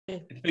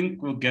I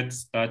think we'll get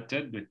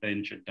started with the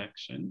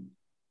introduction.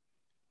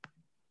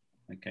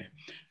 Okay.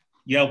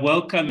 Yeah,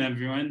 welcome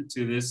everyone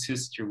to this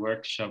history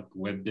workshop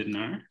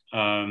webinar.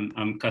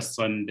 I'm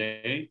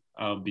Kaswande.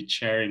 I'll be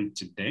chairing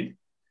today.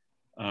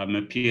 I'm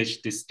a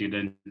PhD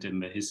student in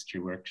the history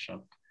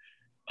workshop.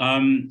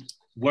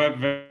 We're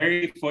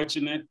very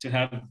fortunate to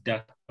have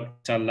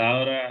Dr.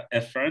 Laura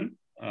Efron,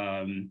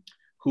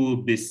 who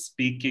will be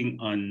speaking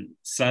on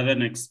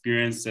Southern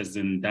Experiences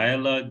in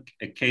Dialogue,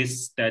 a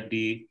case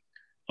study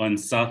on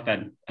South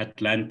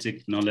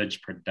Atlantic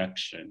knowledge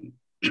production.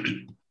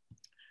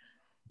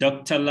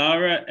 Dr.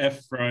 Laura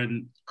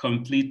Efron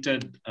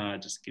completed,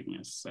 just give me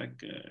a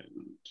second.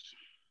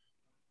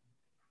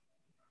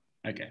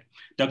 Okay,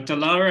 Dr.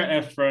 Laura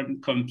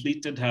Efron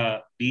completed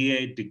her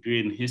BA degree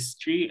in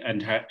history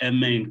and her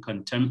MA in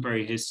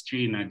contemporary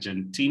history in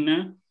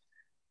Argentina.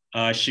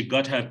 She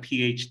got her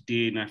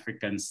PhD in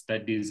African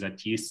studies at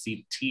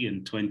UCT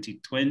in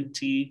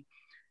 2020.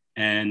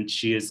 And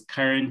she is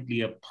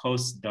currently a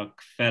postdoc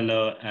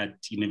fellow at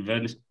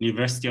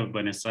University of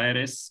Buenos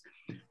Aires,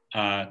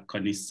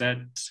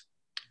 CONICET.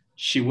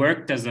 She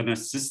worked as an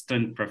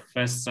assistant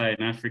professor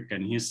in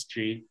African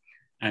history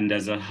and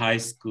as a high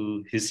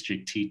school history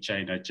teacher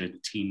in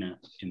Argentina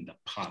in the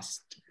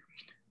past.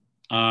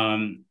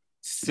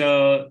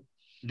 So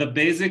the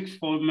basic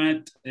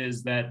format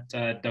is that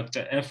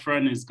Dr.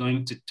 Efron is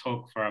going to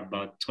talk for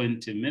about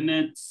 20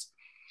 minutes.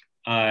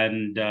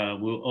 And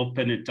we'll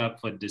open it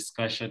up for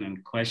discussion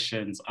and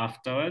questions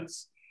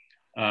afterwards.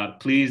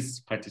 Please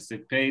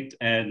participate.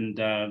 And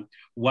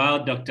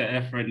while Dr.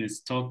 Efron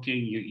is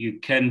talking, you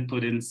can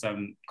put in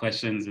some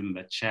questions in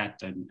the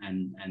chat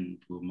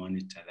and we'll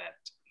monitor that.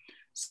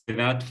 So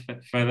without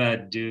further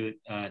ado,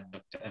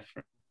 Dr.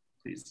 Efron,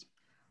 please.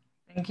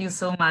 Thank you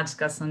so much,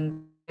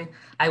 Kasson.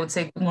 I would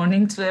say good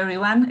morning to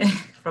everyone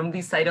from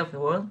this side of the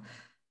world.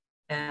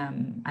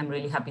 I'm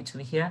really happy to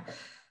be here.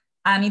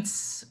 And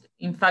it's,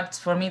 in fact,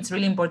 for me, it's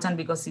really important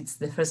because it's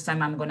the first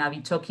time I'm gonna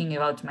be talking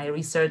about my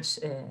research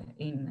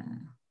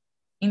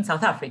in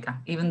South Africa,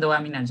 even though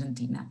I'm in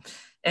Argentina,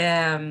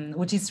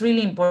 which is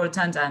really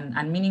important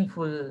and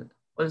meaningful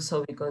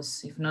also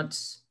because if not,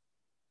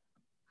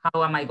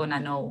 how am I gonna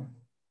know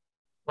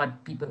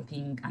what people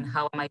think and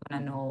how am I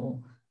gonna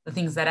know the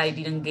things that I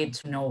didn't get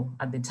to know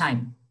at the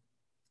time?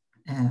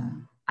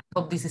 I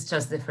hope this is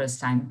just the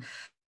first time.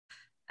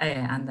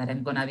 And that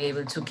I'm gonna be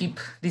able to keep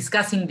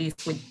discussing this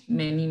with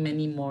many,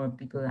 many more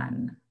people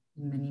and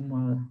many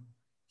more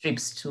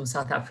trips to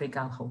South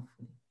Africa,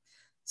 hopefully.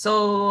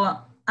 So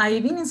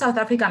I've been in South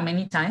Africa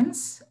many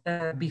times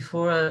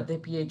before the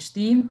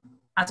PhD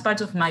as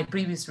part of my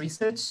previous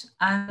research.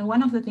 And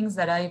one of the things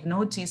that I've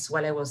noticed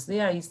while I was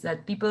there is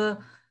that people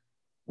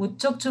would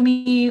talk to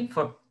me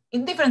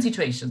in different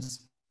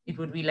situations. It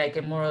would be like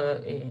a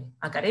more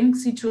academic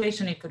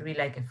situation. It could be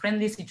like a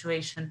friendly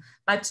situation.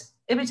 But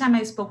every time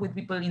I spoke with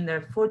people in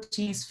their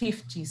 40s,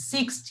 50s,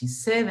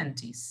 60s,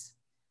 70s,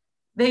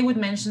 they would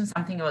mention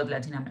something about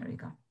Latin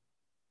America.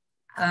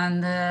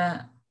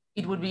 And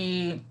it would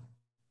be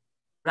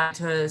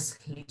writers,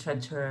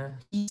 literature,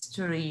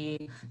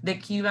 history, the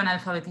Cuban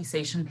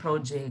alphabetization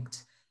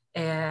project,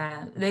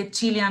 the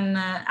Chilean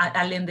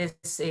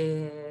Allende's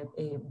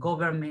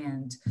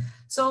government.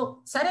 So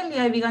suddenly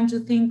I began to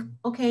think,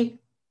 okay,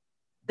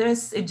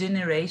 there's a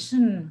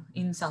generation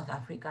in South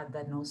Africa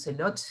that knows a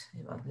lot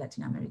about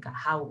Latin America.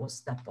 How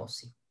was that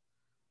possible?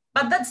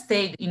 But that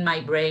stayed in my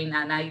brain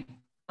and I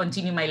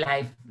continue my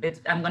life.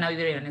 I'm gonna be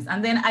very honest.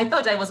 And then I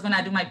thought I was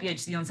gonna do my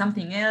PhD on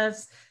something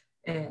else.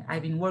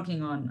 I've been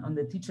working on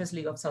the Teachers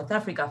League of South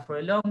Africa for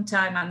a long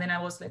time. And then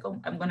I was like,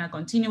 oh, I'm gonna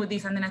continue with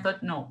this. And then I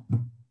thought, no,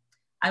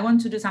 I want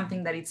to do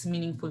something that is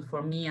meaningful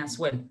for me as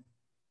well.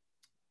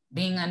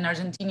 Being an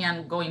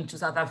Argentinian going to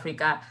South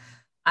Africa,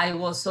 I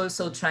was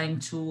also trying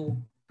to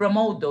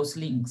promote those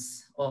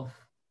links of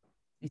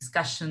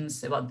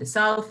discussions about the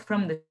South,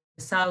 from the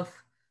South,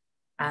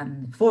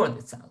 and for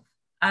the South.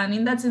 And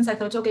in that sense, I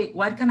thought, okay,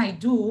 what can I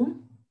do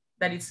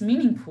that is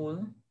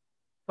meaningful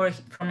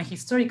from a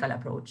historical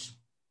approach?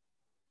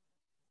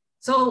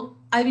 So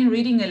I've been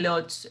reading a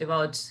lot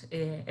about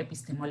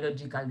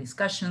epistemological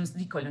discussions,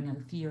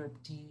 decolonial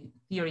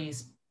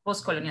theories,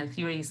 post-colonial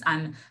theories,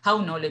 and how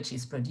knowledge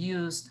is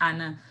produced.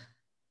 And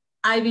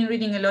I've been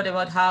reading a lot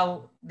about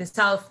how the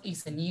South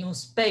is a new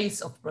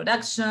space of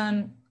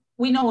production.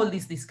 We know all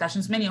these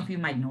discussions. Many of you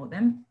might know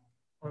them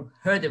or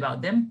heard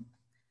about them.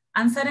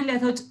 And suddenly I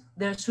thought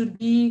there should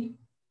be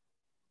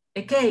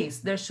a case,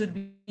 there should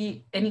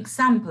be an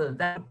example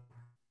that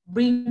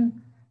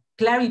bring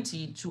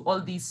clarity to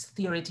all these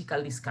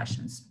theoretical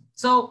discussions.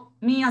 So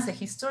me as a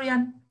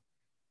historian,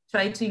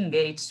 try to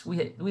engage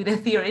with a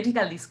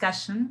theoretical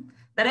discussion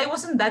that I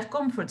wasn't that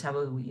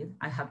comfortable with,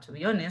 I have to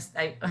be honest.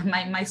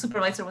 My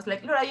supervisor was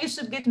like, Laura, you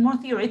should get more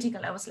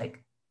theoretical. I was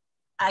like,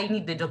 I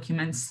need the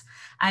documents,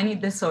 I need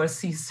the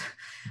sources.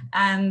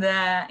 And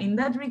in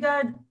that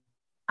regard,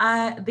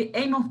 the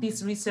aim of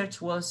this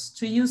research was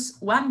to use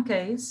one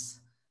case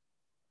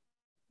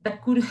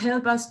that could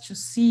help us to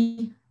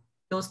see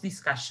those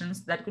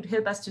discussions, that could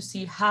help us to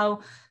see how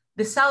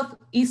the South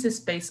is a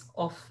space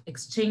of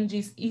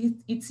exchanges,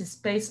 it's a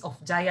space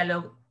of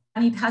dialogue,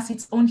 and it has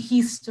its own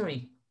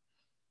history.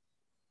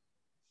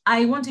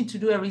 I wanted to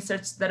do a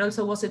research that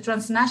also was a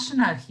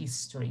transnational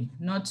history,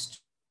 not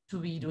to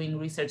be doing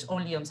research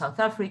only on South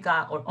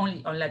Africa or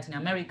only on Latin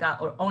America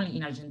or only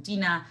in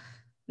Argentina,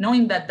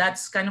 knowing that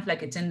that's kind of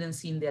like a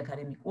tendency in the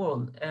academic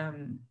world.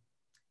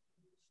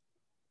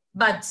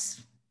 But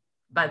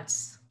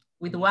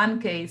with one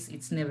case,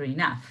 it's never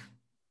enough.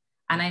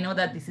 And I know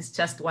that this is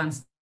just one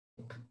step.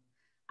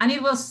 And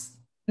it was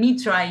me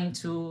trying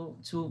to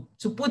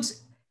put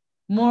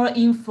more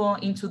info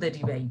into the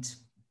debate.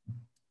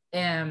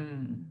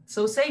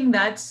 So saying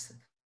that,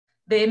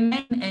 the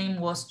main aim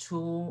was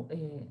to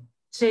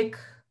check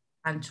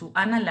and to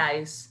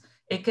analyze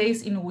a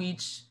case in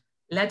which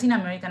Latin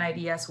American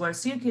ideas were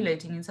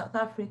circulating in South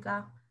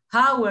Africa.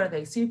 How were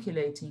they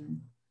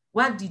circulating?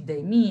 What did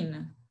they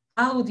mean?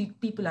 How did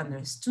people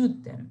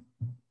understood them?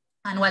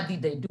 And what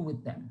did they do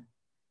with them?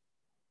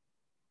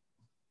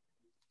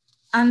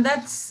 And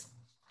that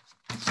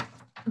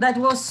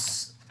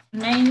was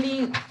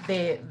mainly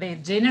the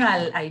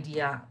general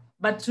idea.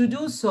 But to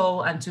do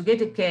so and to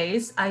get a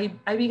case, I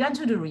began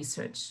to do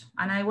research.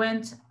 And I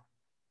went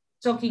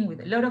talking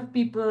with a lot of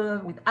people,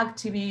 with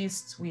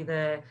activists, with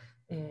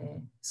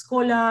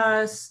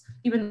scholars,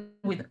 even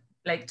with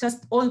like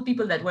just all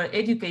people that were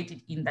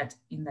educated in that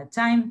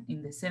time,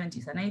 in the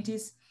 70s and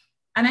 80s.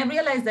 And I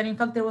realized that in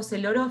fact, there was a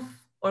lot of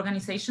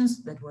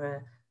organizations that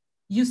were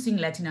using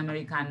Latin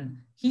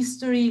American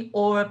history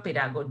or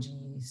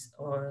pedagogies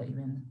or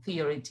even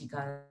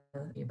theoretical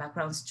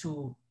backgrounds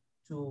to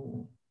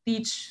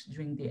teach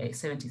during the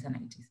 70s and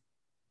 80s.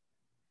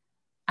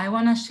 I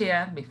want to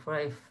share, before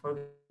I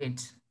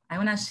forget, I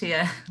want to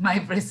share my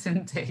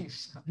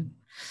presentation.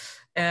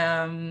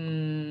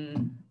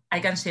 I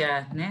can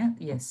share, né?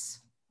 Yes.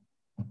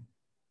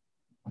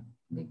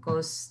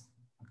 Because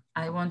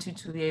I want you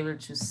to be able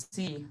to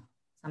see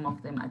some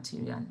of the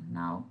material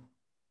now.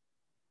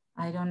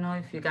 I don't know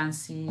if you can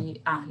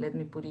see, let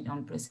me put it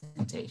on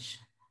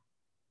presentation.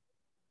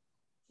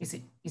 Is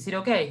it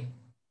okay?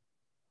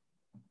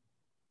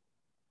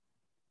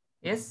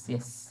 Yes,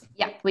 yes.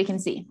 Yeah, we can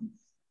see.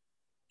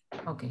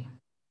 Okay.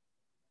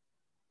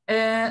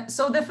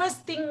 So the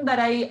first thing that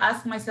I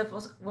asked myself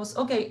was,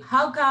 okay,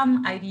 how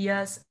come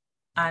ideas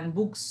and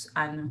books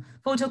and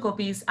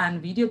photocopies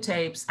and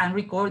videotapes and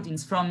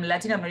recordings from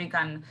Latin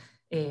American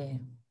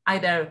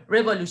either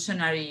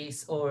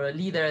revolutionaries or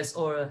leaders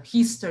or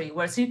history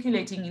were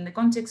circulating in the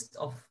context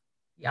of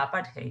the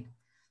apartheid?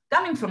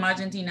 Coming from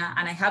Argentina,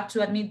 and I have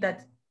to admit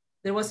that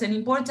there was an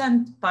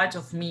important part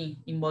of me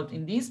involved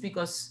in this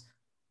because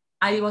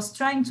I was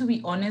trying to be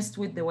honest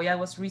with the way I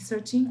was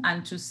researching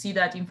and to see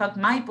that, in fact,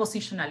 my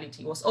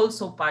positionality was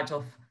also part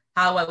of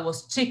how I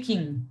was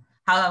checking,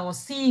 how I was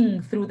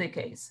seeing through the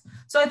case.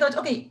 So I thought,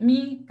 okay,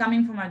 me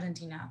coming from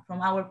Argentina,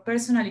 from our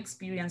personal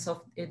experience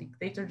of a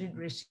dictatorship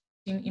regime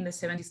in the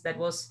 70s that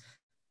was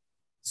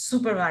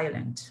super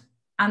violent,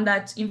 and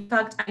that, in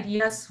fact,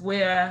 ideas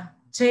were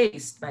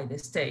chased by the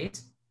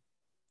state,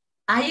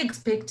 I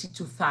expected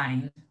to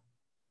find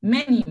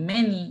many,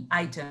 many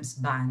items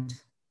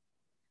banned.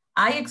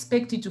 I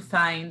expected to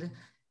find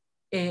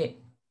the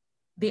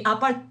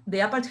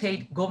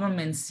apartheid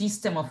government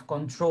system of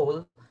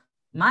control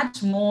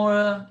much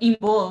more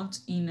involved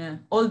in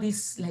all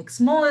these like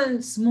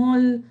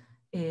small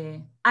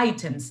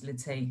items,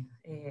 let's say,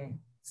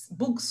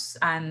 books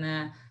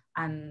and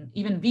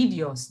even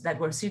videos that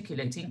were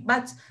circulating.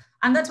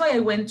 And that's why I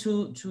went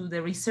to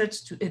the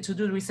research to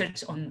do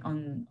research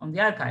on the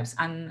archives,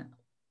 and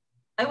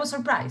I was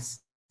surprised.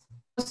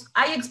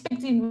 I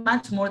expected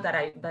much more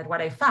than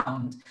what I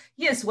found.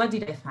 Yes, what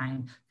did I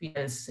find?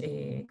 Fidel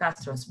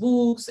Castro's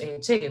books,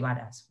 Che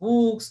Guevara's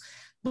books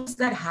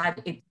that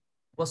had, it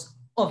was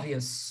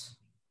obvious.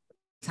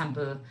 For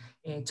example,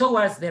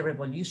 towards the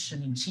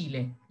revolution in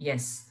Chile,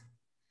 yes.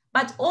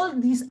 But all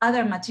these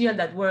other material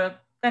that were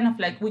kind of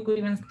like, we could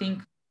even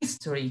think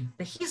history,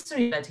 the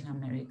history of Latin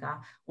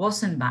America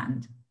wasn't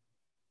banned.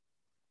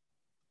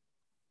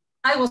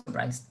 I was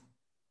surprised,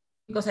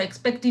 because I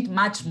expected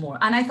much more.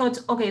 And I thought,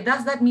 okay,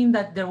 does that mean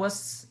that there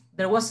wasn't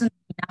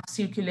enough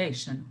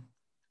circulation?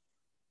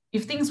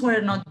 If things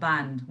were not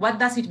banned, what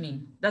does it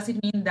mean? Does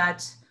it mean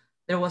that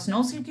there was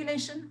no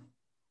circulation?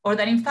 Or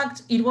that in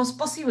fact, it was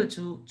possible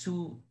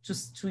to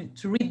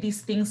read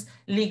these things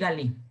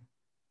legally?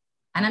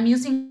 And I'm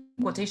using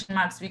quotation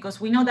marks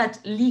because we know that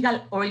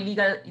legal or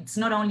illegal, it's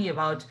not only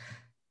about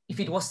if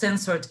it was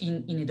censored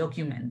in a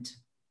document.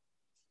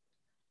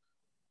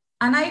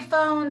 And I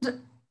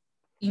found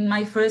in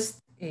my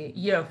first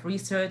year of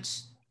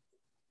research,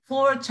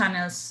 4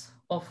 channels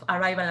of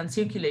arrival and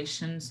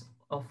circulations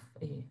of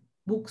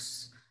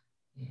books,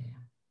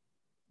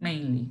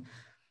 mainly,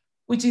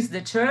 which is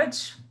the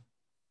church,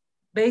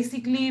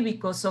 basically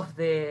because of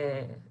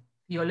the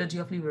theology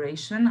of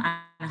liberation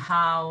and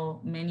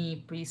how many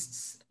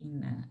priests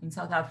in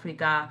South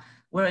Africa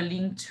were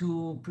linked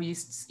to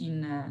priests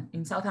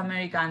in South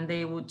America, and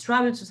they would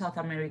travel to South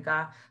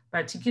America,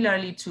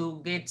 particularly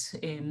to get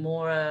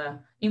more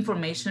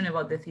information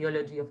about the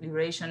theology of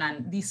liberation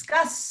and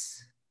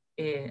discuss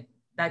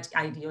that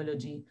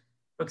ideology,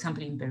 for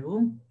example, in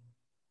Peru.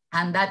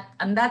 And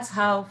that's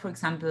how, for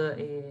example,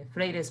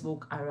 Freire's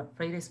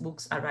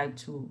books arrived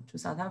to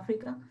South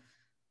Africa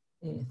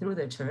through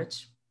the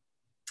church.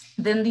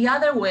 Then the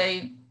other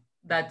way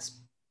that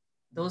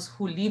those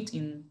who lived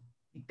in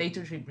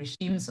dictatorship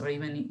regimes or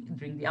even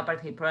during the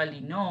apartheid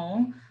probably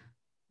know,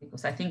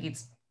 because I think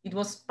it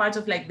was part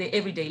of like the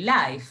everyday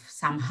life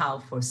somehow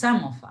for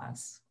some of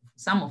us,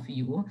 some of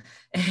you,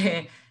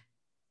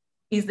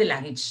 is the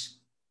luggage.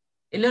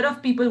 A lot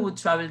of people would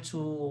travel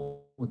to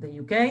the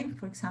UK,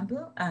 for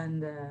example,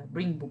 and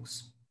bring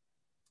books,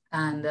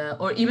 and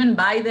or even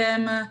buy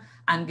them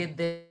and get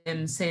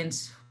them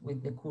sent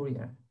with the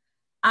courier.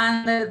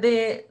 And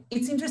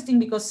it's interesting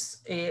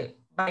because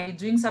by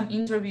doing some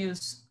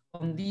interviews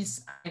on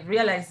this, I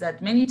realized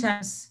that many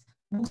times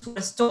books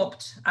were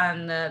stopped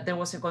and there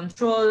was a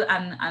control,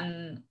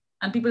 and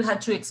people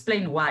had to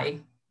explain why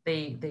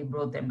they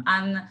brought them.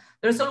 And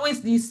there's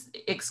always this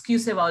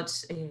excuse about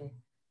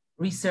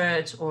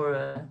research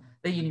or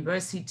the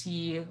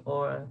university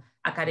or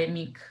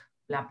academic,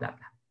 blah, blah,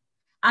 blah.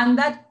 And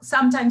that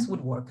sometimes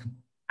would work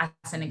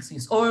as an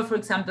excuse. Or for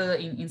example,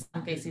 in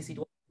some cases, it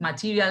was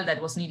material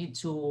that was needed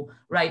to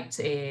write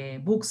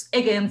books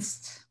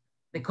against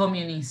the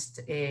communist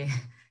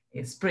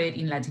spread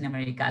in Latin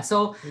America.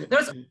 So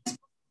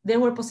there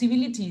were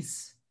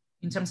possibilities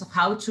in terms of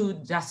how to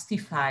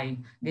justify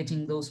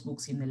getting those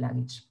books in the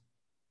luggage.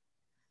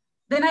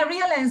 Then I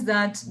realized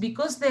that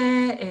because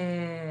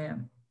the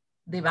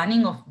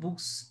banning of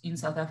books in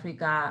South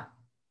Africa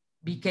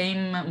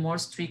became more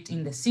strict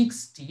in the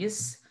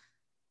 60s,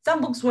 some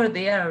books were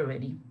there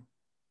already.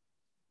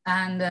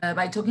 And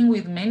by talking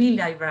with many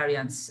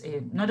librarians,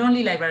 not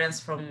only librarians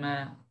from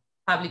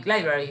public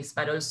libraries,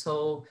 but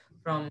also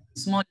from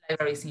small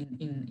libraries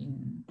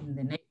in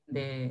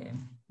the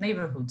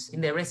neighborhoods,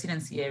 in the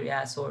residency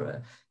areas,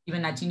 or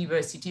even at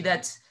university,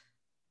 that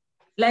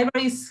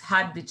libraries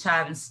had the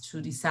chance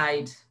to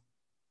decide,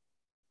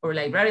 or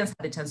librarians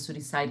had the chance to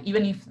decide,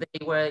 even if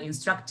they were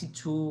instructed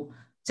to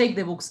take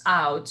the books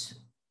out,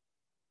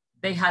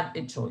 they had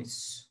a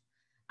choice.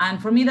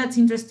 And for me, that's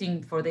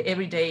interesting for the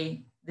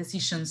everyday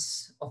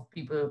decisions of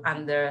people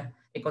under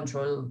a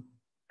control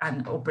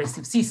and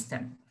oppressive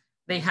system.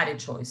 They had a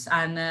choice.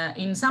 And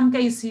in some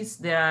cases,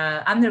 there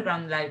are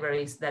underground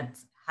libraries that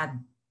had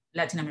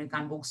Latin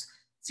American books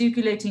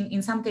circulating.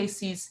 In some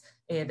cases,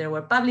 there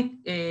were public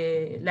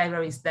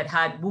libraries that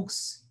had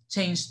books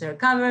change their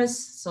covers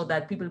so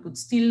that people could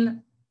still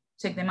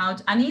check them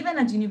out. And even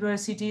at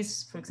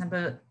universities, for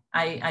example,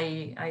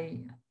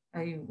 I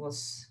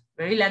was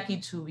very lucky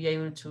to be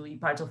able to be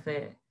part of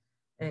a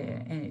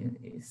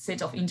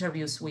set of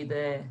interviews with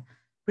the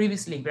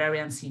previous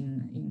librarians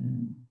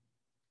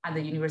at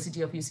the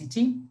University of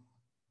UCT,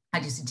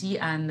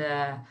 and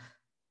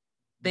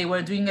they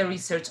were doing a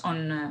research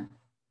on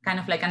kind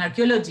of like an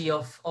archaeology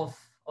of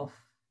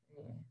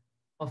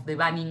the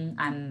banning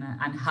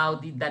and how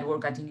did that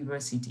work at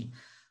university.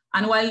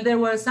 And while there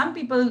were some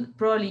people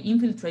probably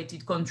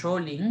infiltrated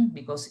controlling,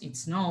 because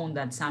it's known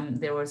that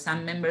there were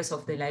some members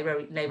of the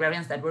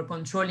librarians that were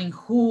controlling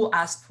who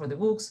asked for the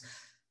books,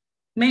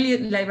 many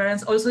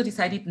librarians also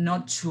decided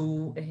not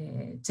to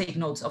take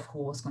notes of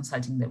who was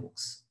consulting the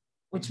books,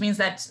 which means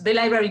that the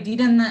library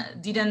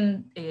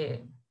didn't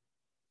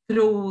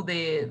throw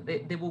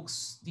the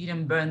books,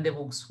 didn't burn the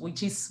books,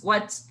 which is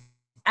what,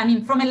 I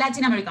mean, from a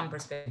Latin American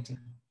perspective.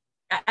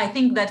 I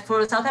think that for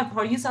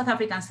you South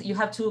Africans, you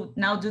have to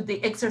now do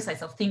the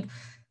exercise of think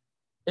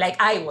like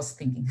I was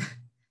thinking.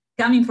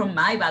 Coming from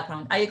my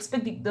background, I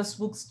expected those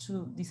books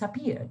to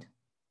disappear,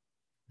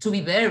 to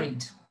be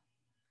buried.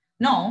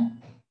 No,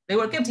 they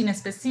were kept in a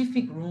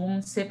specific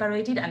room,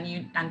 separated,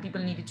 and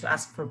people needed to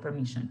ask for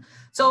permission.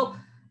 So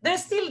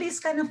there's still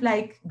this kind of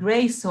like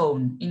gray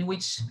zone in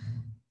which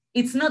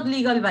it's not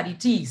legal, but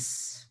it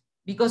is,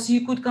 because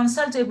you could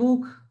consult a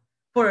book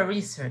for a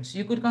research.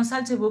 You could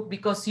consult a book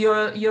because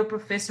your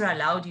professor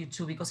allowed you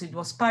to, because it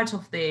was part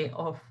of the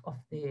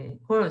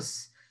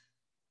course.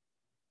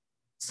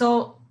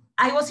 So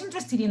I was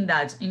interested in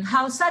that, in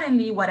how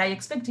suddenly what I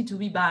expected to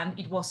be banned,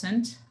 it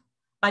wasn't,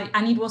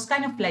 and it was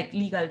kind of like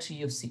legal to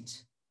use it.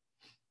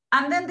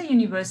 And then the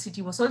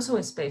university was also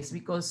a space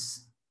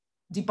because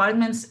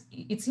departments,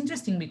 it's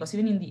interesting because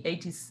even in the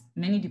 80s,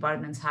 many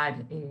departments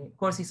had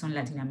courses on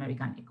Latin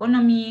American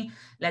economy,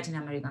 Latin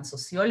American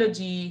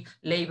sociology,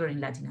 labor in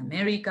Latin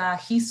America,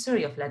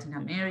 history of Latin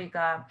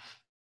America.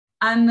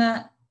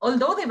 And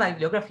although the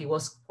bibliography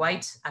was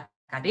quite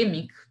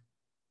academic,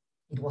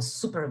 it was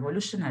super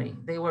revolutionary.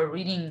 They were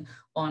reading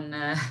on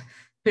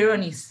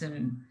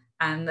Peronism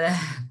and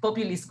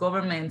populist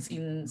governments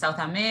in South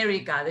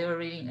America. They were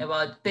reading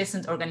about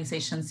peasant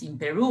organizations in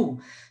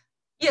Peru.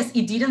 Yes,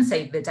 it didn't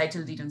say, the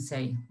title didn't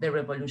say the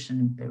revolution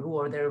in Peru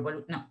or the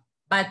revolution, no.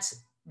 But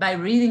by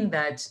reading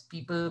that,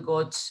 people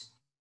got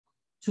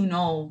to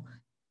know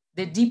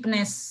the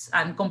deepness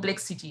and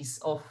complexities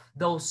of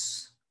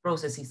those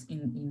processes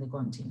in the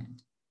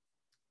continent.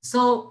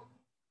 So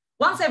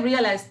once I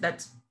realized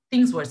that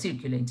things were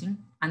circulating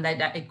and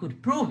that I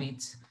could prove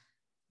it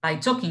by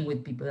talking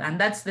with people, and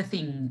that's the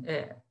thing,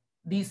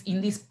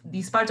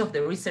 this part of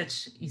the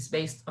research is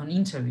based on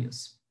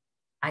interviews.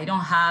 I don't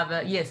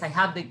have, yes, I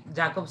have the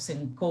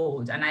Jacobsen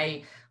code,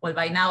 and well,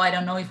 by now I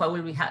don't know if I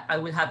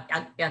will have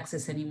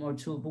access anymore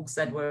to books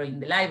that were in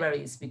the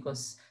libraries,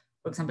 because,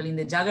 for example, in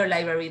the Jagger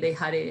library, they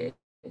had a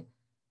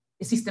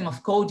system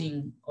of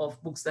coding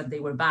of books that they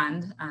were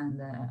banned,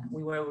 and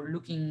we were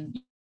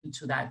looking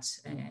into that,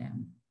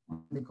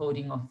 the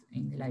coding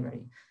in the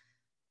library.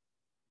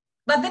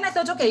 But then I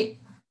thought, okay,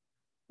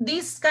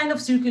 this kind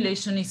of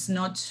circulation is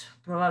not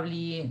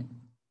probably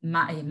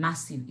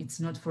massive.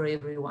 It's not for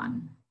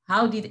everyone.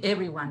 How did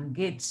everyone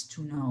get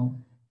to know?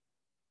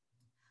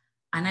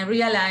 And I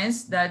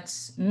realized that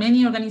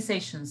many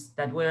organizations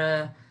that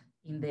were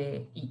in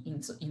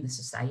the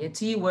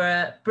society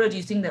were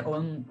producing their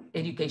own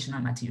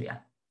educational material.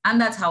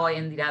 And that's how I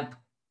ended up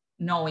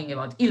knowing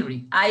about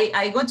ILRIC.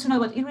 I got to know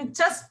about ILRIC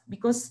just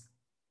because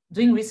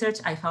doing research,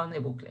 I found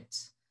a booklet.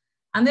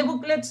 And the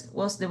booklet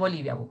was the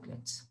Bolivia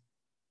booklet.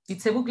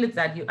 It's a booklet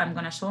that I'm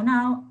gonna show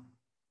now,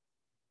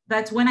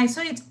 that when I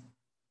saw it,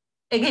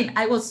 again,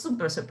 I was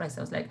super surprised.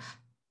 I was like,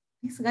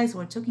 these guys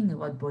were talking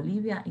about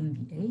Bolivia in the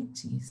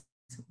 80s.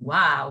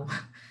 Wow.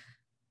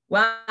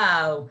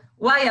 Wow.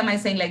 Why am I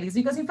saying like this?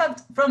 Because in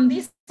fact, from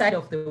this side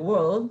of the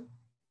world,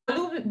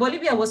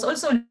 Bolivia was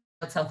also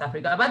South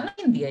Africa, but not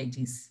in the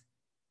 80s,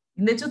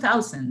 in the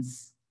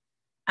 2000s.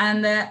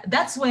 And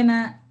that's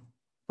when,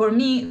 for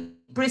me,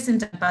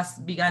 present and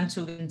past began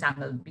to get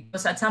entangled,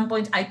 because at some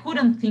point I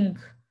couldn't think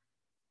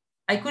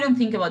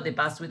about the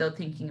past without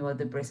thinking about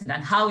the present,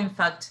 and how, in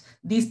fact,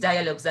 these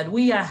dialogues that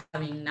we are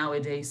having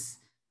nowadays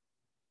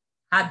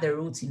had their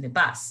roots in the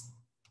past.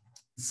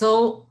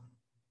 So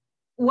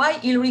why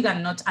ILRIC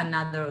and not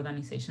another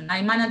organization?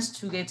 I managed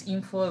to get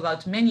info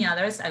about many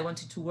others. I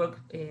wanted to work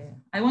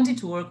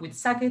with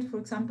SACET, for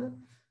example,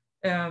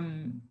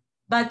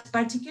 but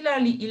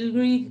particularly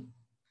ILRIC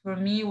for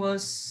me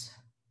was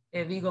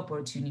a big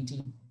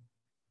opportunity.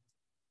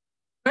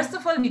 First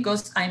of all,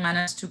 because I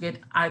managed to get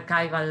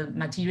archival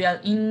material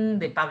in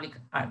the public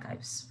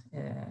archives,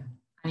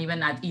 and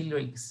even at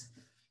ILRIC's.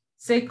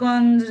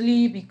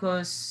 Secondly,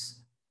 because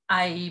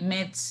I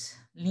met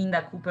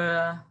Linda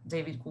Cooper,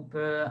 David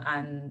Cooper,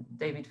 and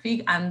David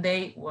Figg, and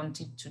they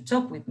wanted to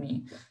talk with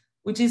me,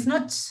 which is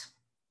not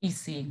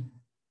easy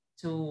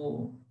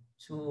to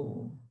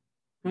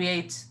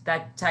create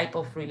that type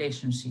of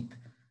relationship.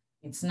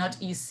 It's not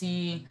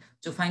easy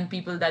to find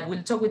people that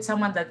will talk with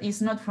someone that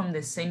is not from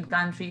the same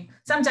country.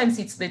 Sometimes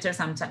it's better,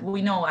 sometimes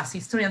we know, as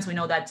historians, we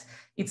know that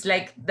it's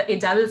like a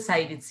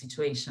double-sided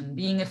situation.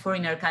 Being a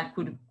foreigner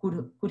could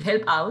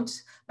help out,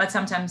 but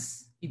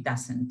sometimes it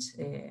doesn't.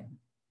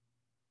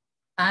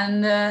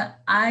 And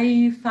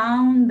I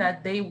found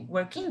that they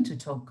were keen to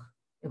talk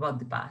about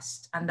the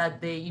past, and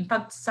that they, in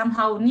fact,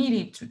 somehow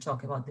needed to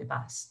talk about the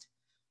past.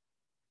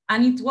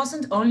 And it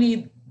wasn't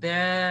only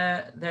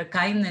their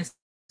kindness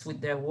with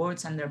their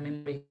words and their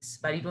memories,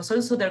 but it was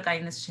also their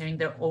kindness sharing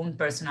their own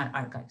personal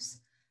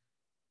archives,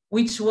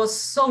 which was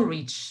so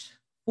rich,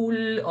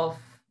 full of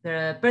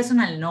their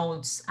personal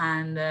notes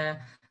and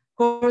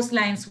course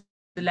lines,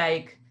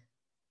 like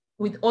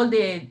with all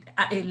the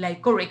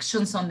like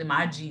corrections on the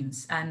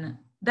margins. And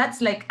that's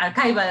like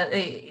archival,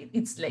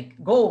 it's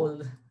like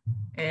gold.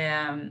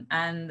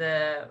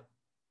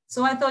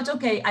 So I thought,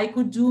 okay, I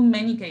could do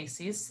many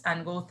cases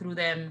and go through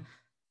them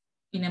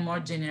in a more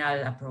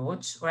general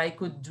approach, or I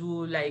could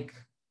do like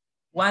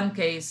one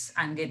case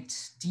and get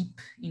deep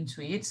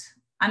into it.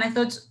 And I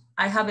thought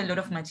I have a lot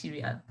of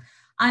material.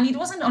 And it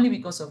wasn't only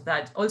because of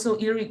that. Also,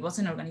 ILRIC was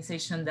an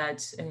organization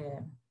that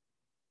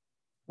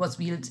was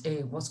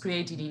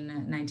created in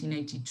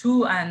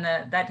 1982, and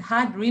that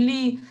had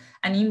really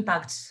an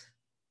impact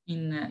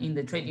in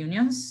the trade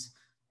unions.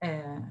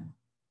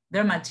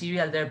 Their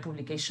material, their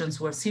publications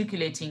were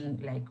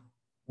circulating like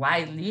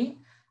widely,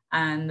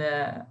 and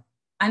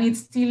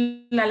it's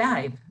still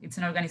alive. It's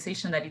an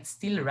organization that is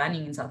still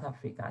running in South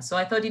Africa. So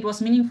I thought it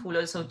was meaningful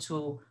also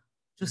to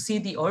see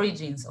the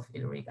origins of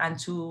ILRIC and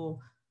to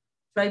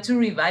try to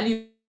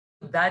revalue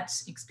that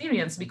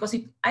experience, because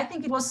I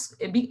think it was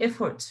a big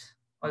effort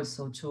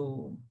also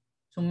to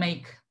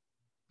make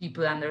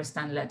people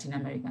understand Latin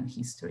American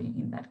history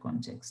in that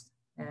context.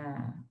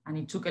 And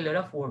it took a lot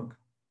of work.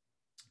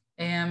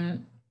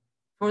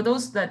 For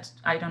those that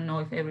I don't know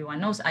if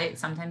everyone knows,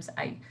 sometimes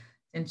I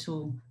tend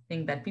to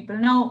think that people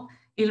know,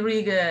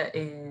 ILRIC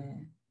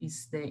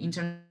is the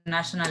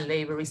International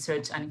Labor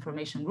Research and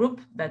Information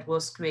Group that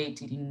was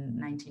created in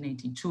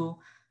 1982.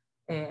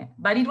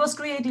 But it was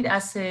created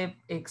as an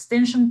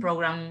extension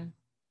program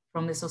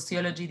from the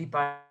sociology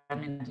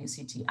department at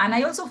UCT. And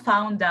I also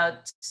found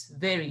that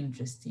very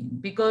interesting,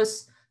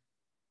 because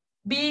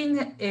being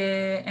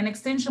an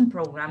extension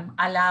program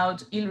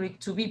allowed ILRIC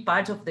to be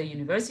part of the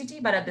university,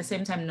 but at the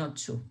same time not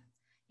to.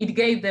 it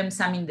gave them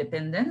some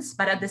independence,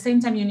 but at the same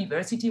time,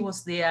 university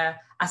was there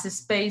as a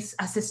space,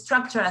 as a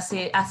structure,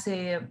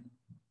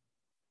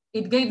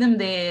 it gave them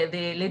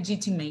the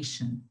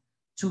legitimation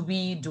to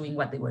be doing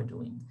what they were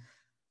doing.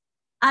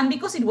 And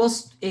because it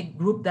was a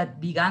group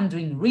that began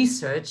doing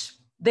research,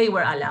 they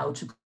were allowed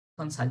to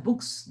consult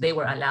books. They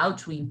were allowed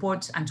to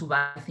import and to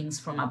buy things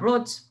from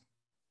abroad.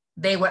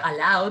 They were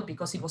allowed,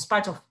 because it was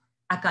part of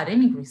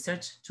academic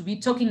research, to be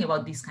talking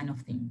about these kind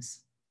of things.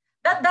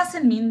 That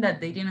doesn't mean that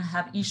they didn't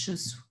have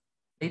issues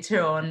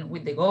later on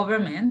with the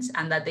government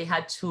and that they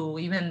had to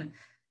even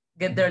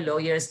get their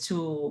lawyers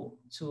to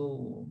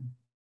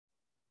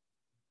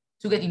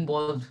get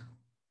involved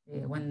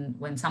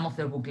when some of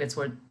their booklets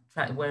were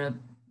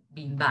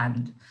being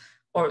banned,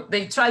 or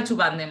they tried to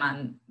ban them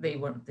and they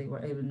were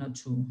able not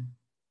to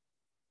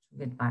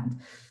get banned.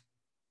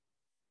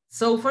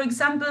 So, for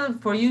example,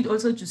 for you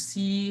also to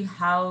see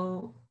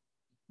how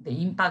the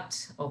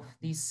impact of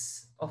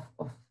this of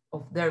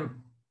their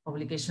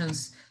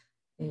publications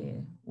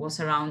was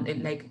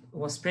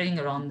spreading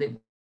around the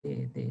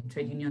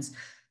trade unions.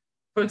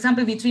 For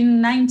example,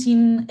 between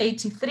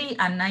 1983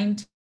 and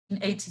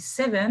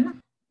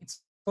 1987,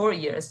 it's 4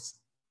 years,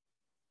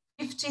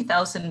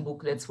 50,000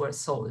 booklets were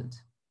sold.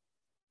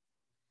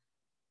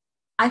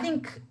 I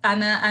think,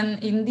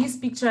 and in this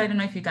picture, I don't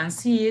know if you can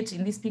see it,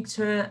 in this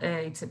picture,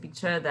 it's a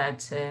picture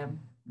that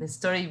the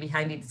story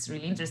behind it is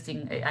really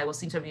interesting. I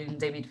was interviewing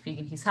David Fig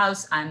in his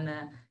house, and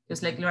he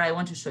was like, Laura, I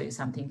want to show you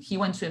something. He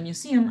went to a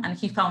museum and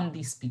he found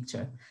this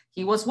picture.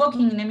 He was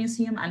walking in a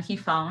museum and he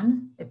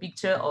found a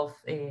picture of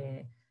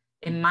a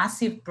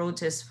massive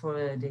protest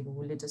for the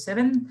Google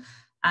 7.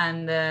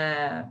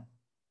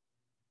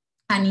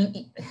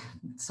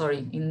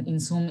 Sorry, in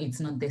Zoom, it's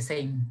not the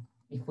same.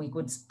 If we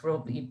could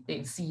probably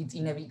see it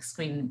in a big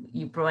screen,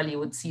 you probably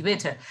would see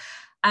better.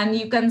 And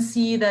you can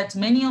see that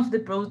many of the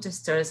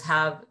protesters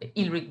have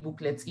ILRIC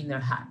booklets in their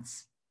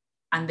hands,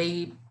 and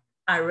they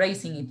are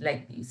raising it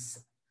like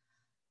this.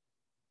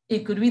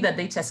 It could be that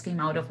they just came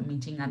out of a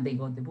meeting and they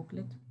got the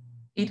booklet.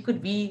 It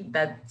could be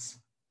that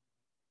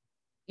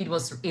it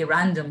was a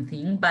random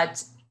thing,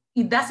 but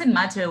it doesn't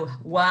matter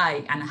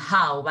why and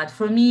how. But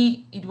for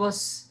me, it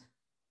was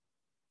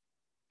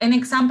an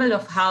example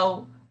of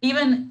how,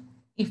 even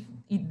if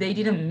they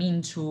didn't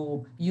mean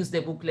to use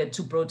the booklet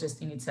to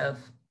protest in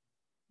itself,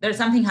 there's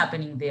something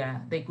happening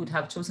there. They could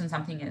have chosen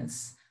something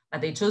else,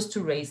 but they chose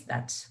to raise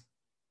that.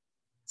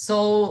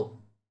 So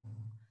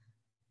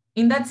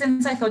in that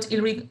sense, I thought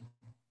ILRIC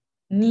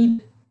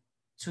need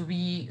to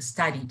be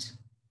studied.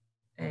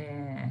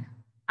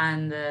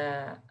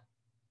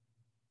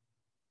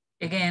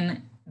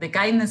 Again, the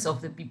kindness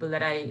of the people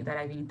that I've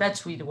been in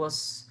touch with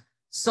was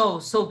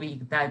so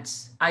big that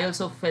I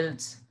also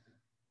felt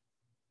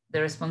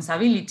the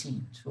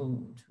responsibility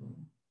to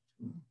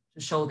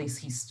show this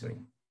history.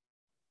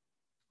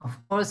 Of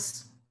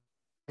course,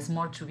 there's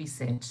more to be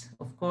said.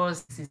 Of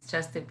course, this is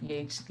just a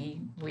PhD.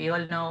 We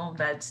all know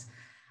that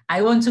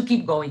I want to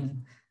keep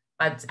going,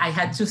 but I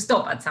had to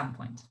stop at some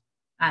point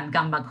and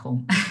come back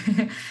home.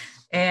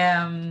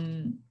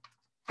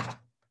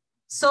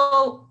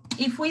 So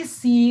if we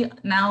see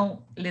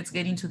now, let's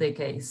get into the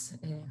case.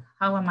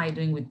 How am I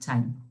doing with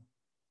time?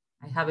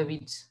 I have a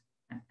bit,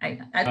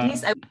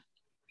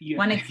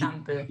 one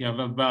example. You have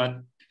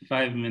about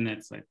 5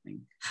 minutes, I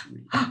think.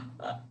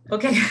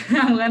 Okay,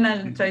 I'm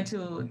gonna try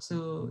to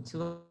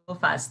go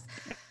fast.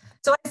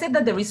 So I said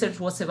that the research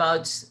was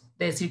about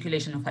the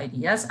circulation of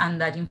ideas, and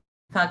that in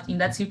fact, in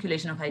that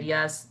circulation of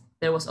ideas,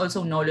 there was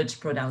also knowledge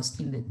produced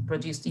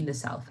in the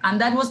South. And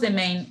that was the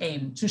main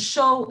aim, to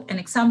show an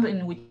example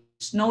in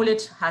which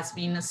knowledge has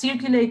been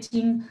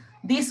circulating,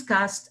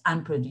 discussed,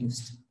 and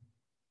produced.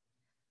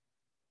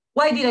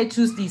 Why did I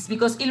choose this?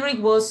 Because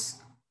ILRIC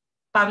was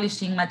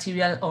publishing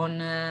material on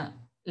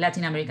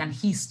Latin American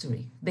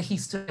history, the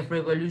history of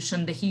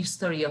revolution, the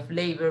history of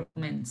labor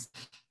movements.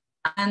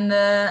 And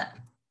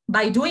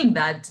by doing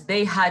that,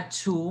 they had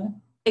to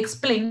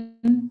explain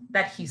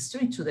that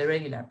history to the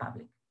regular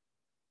public.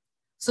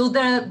 So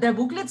their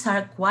booklets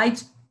are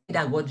quite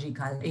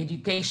pedagogical,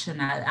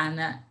 educational,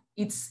 and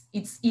it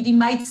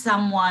invites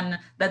someone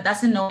that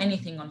doesn't know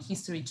anything on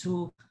history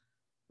to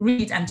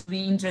read and to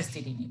be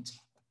interested in it.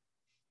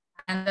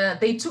 And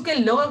they took a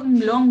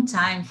long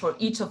time for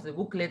each of the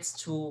booklets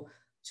to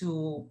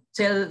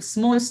tell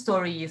small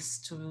stories,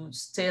 to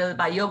tell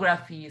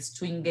biographies,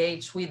 to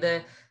engage with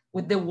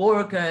the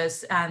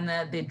workers and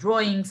the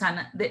drawings.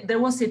 And there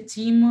was a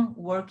team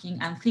working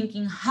and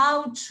thinking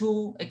how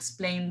to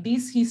explain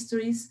these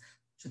histories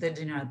to the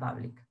general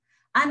public.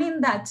 And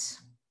in that,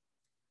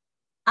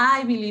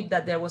 I believe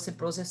that there was a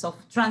process of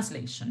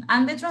translation.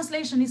 And the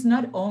translation is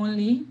not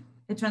only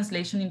a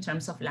translation in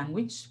terms of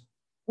language,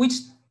 which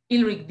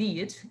ILRIC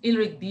did.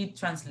 ILRIC did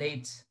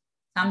translate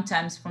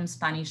sometimes from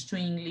Spanish to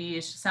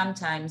English,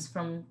 sometimes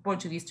from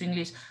Portuguese to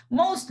English.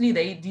 Mostly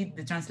they did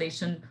the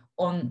translation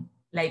on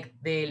like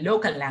the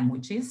local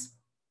languages,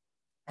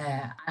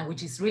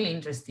 which is really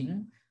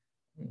interesting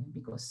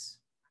because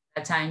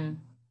at that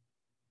time,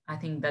 I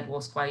think that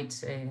was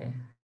quite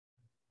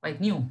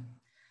new.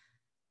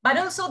 But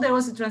also there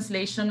was a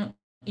translation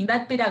in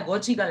that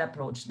pedagogical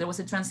approach. There was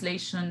a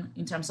translation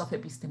in terms of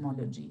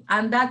epistemology.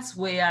 And that's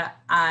where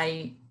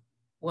I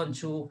want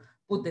to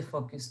put the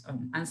focus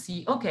on and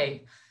see,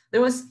 okay,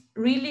 there was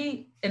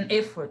really an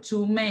effort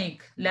to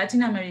make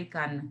Latin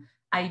American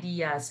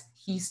ideas,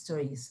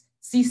 histories,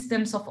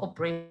 systems of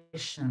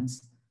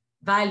operations,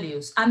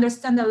 values,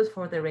 understandable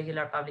for the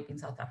regular public in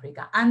South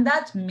Africa. And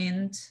that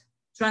meant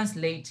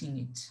translating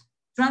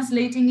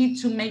it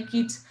to make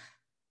it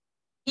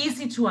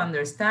easy to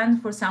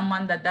understand for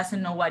someone that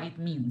doesn't know what it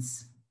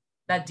means,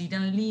 that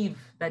didn't live,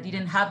 that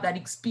didn't have that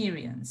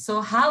experience.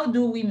 So how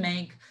do we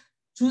make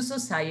two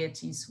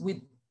societies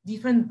with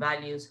different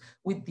values,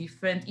 with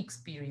different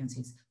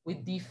experiences,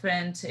 with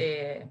different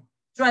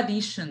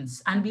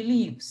traditions and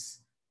beliefs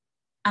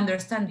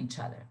understand each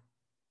other?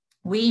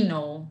 We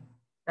know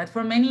that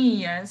for many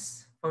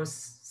years, for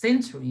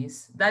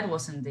centuries, that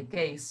wasn't the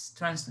case.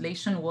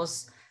 Translation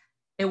was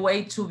a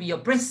way to be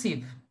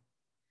oppressive.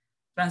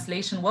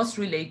 Translation was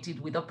related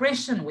with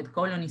oppression, with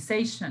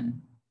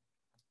colonization.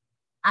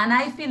 And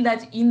I feel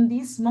that in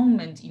this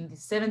moment, in the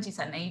 70s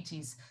and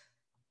 80s,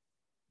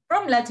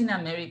 from Latin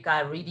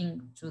America,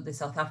 reading to the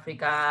South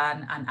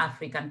African and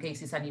African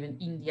cases and even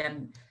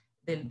Indian,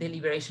 the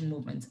liberation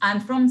movements,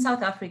 and from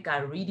South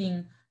Africa,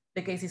 reading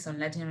the cases on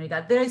Latin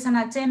America, there is an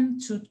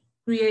attempt to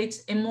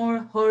create a more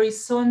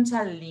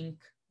horizontal link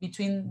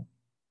between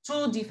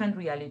two different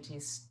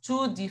realities,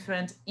 two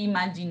different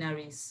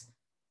imaginaries.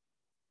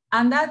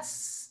 And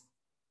that's,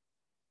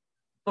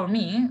 for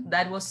me,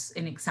 that was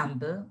an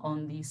example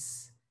on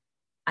this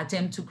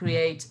attempt to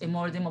create a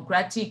more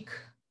democratic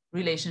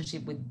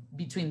relationship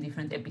between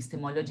different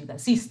epistemological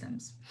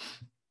systems.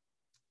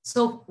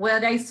 So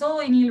what I saw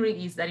in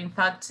Ilrig is that, in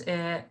fact,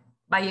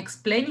 by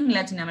explaining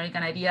Latin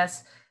American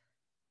ideas,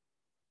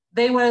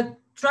 they were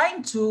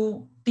trying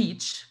to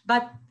teach,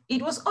 but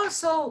it was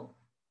also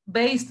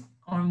based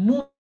or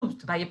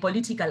moved by a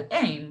political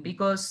aim,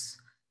 because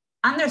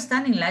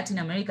understanding Latin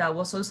America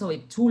was also a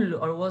tool,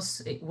 or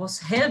was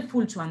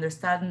helpful to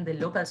understand the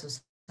local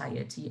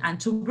society and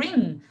to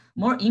bring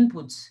more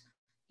inputs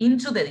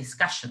into the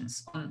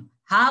discussions on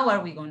how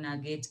are we gonna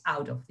get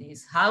out of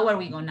this? How are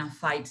we gonna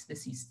fight the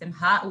system?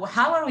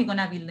 How are we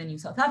gonna build a new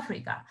South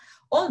Africa?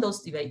 All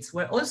those debates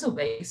were also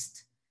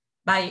based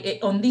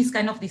on these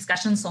kind of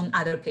discussions on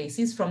other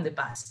cases from the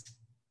past.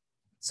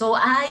 So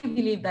I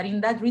believe that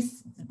in that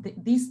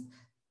this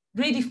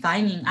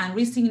redefining and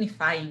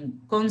resignifying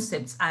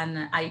concepts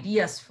and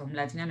ideas from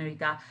Latin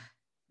America,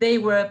 they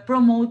were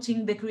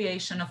promoting the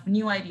creation of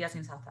new ideas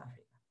in South Africa.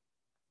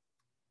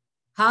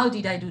 How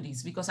did I do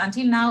this? Because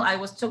until now, I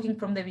was talking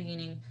from the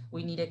beginning,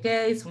 we need a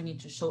case, we need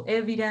to show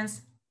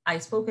evidence. I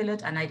spoke a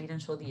lot and I didn't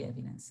show the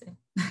evidence.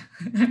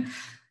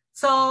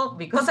 So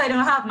because I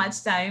don't have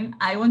much time,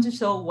 I want to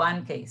show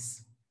one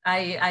case.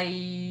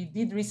 I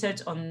did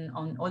research on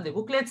all the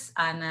booklets,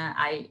 and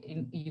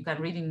you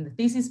can read in the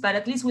thesis, but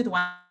at least with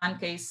one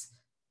case,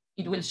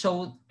 it will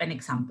show an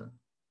example.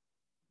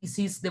 This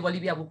is the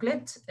Bolivia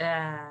booklet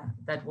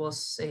that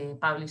was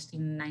published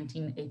in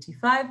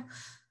 1985.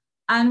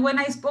 And when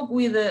I spoke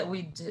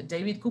with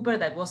David Cooper,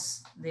 that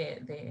was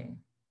the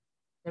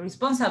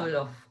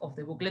responsible of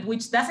the booklet,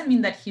 which doesn't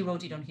mean that he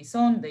wrote it on his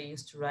own. They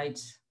used to write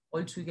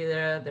all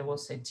together. There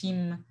was a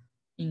team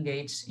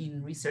engaged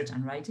in research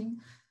and writing.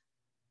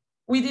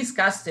 We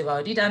discussed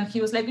about it, and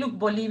he was like, look,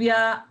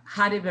 Bolivia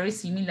had a very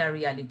similar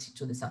reality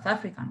to the South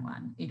African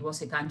one. It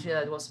was a country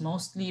that was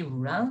mostly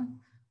rural,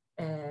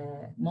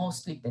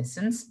 mostly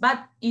peasants,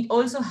 but it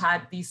also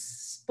had these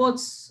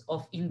spots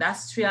of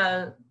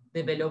industrial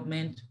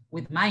development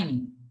with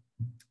mining.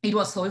 It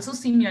was also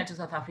similar to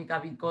South Africa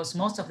because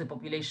most of the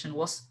population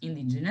was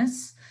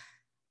indigenous,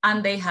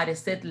 and they had a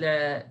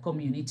settler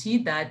community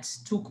that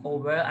took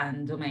over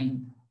and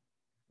domained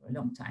for a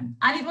long time.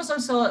 And it was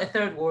also a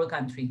third world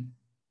country.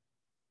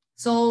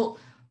 So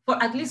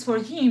at least for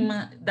him,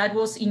 that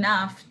was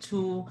enough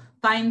to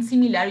find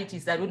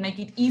similarities that would make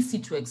it easy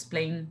to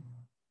explain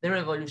the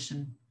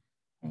revolution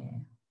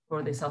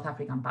for the South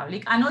African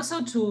public, and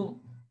also to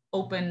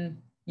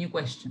open new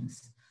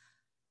questions.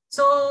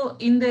 So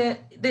in the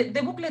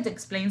booklet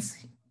explains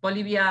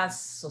Bolivia's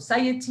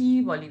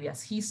society,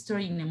 Bolivia's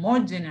history in a more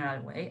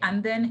general way,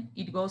 and then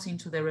it goes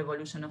into the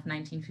revolution of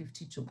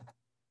 1952.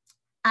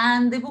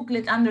 And the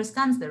booklet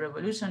understands the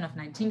revolution of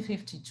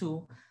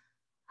 1952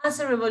 as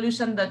a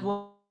revolution that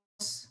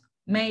was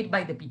made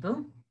by the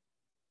people,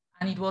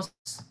 and it was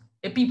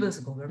a people's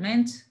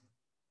government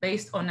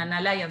based on an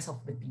alliance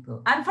of the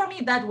people. And for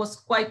me, that was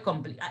quite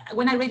complex.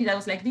 When I read it, I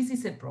was like, this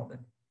is a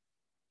problem.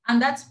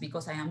 And that's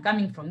because I am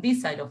coming from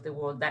this side of the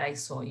world that I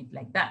saw it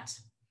like that.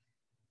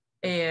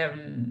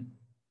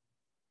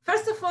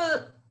 First of all,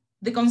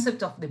 the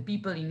concept of the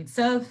people in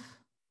itself,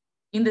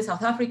 in the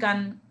South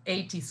African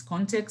 80s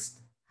context,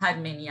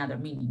 had many other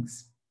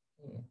meanings.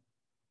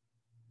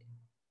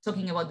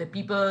 Talking about the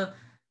people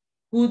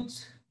could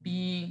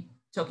be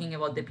talking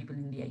about the people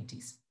in the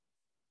 80s,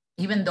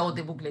 even though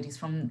the booklet is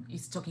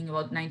talking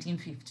about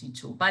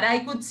 1952. But I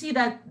could see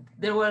that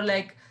there were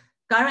like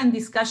current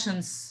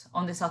discussions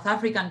on the South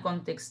African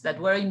context that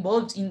were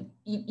involved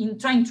in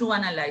trying to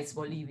analyze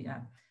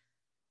Bolivia.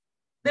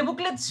 The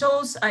booklet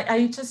shows,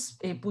 I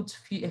just put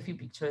a few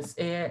pictures.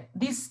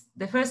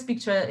 The first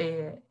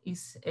picture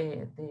is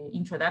the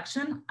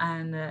introduction,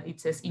 and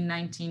it says, in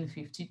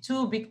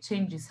 1952, big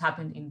changes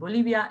happened in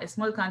Bolivia, a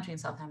small country in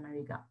South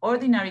America.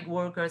 Ordinary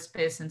workers,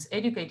 peasants,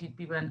 educated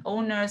people, and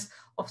owners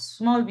of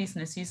small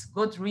businesses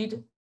got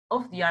rid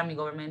of the army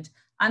government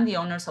and the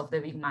owners of the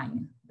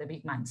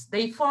big mines.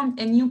 They formed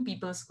a new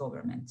people's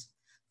government.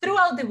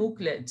 Throughout the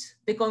booklet,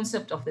 the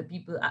concept of the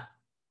people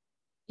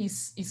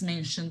is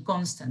mentioned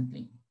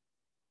constantly.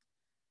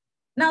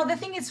 Now, the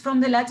thing is,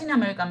 from the Latin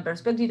American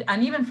perspective,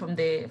 and even from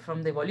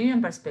the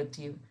Bolivian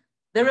perspective,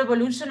 the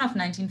revolution of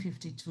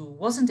 1952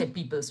 wasn't a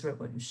people's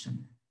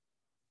revolution.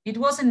 It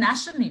was a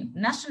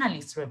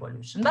nationalist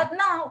revolution. But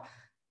now,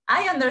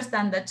 I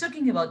understand that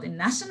talking about the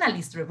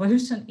nationalist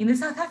revolution in the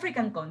South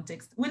African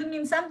context will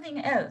mean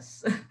something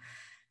else.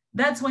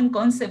 That's when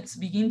concepts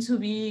begin to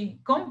be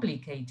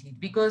complicated,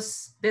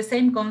 because the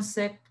same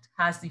concept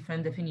has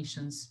different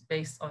definitions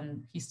based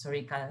on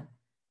historical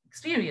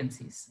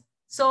experiences.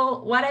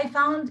 So what I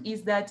found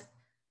is that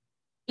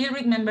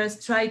ILRIC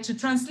members tried to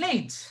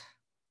translate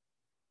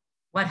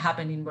what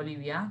happened in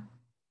Bolivia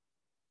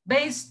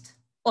based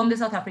on the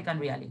South African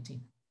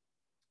reality.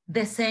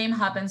 The same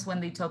happens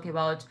when they talk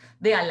about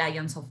the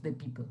alliance of the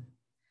people.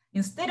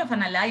 Instead of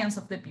an alliance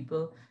of the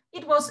people,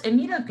 it was a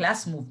middle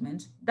class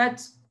movement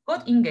that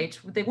got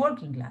engaged with the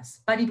working class,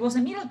 but it was a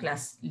middle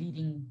class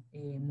leading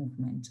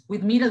movement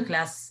with middle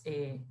class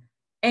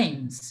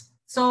aims.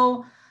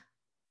 So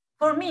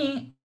for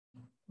me,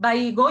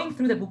 by going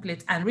through the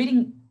booklet and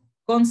reading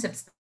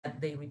concepts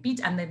that they repeat,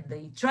 and then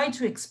they try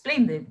to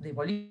explain the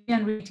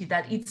Bolivian reality,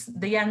 that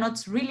they are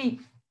not really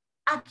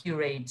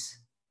accurate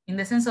in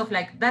the sense of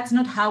like, that's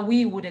not how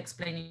we would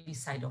explain it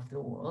this side of the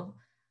world.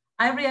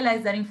 I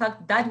realized that in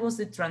fact, that was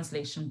the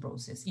translation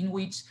process in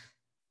which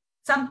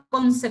some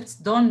concepts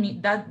don't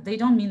mean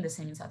the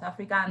same in South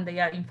Africa, and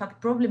they are in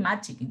fact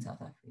problematic in South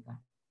Africa.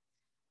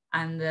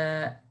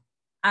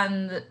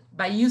 And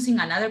by using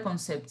another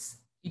concepts,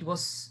 it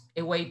was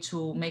a way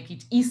to make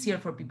it easier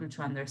for people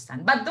to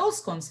understand. But those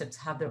concepts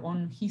have their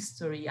own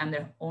history and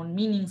their own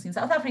meanings in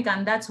South Africa,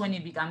 and that's when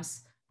it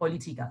becomes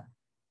political.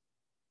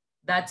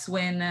 That's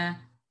when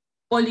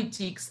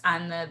politics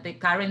and the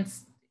current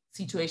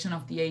situation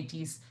of the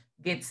 80s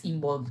gets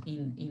involved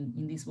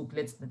in these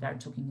booklets that are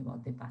talking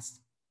about the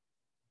past.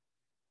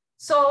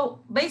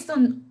 So based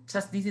on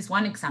just, this is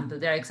one example,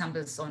 there are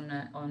examples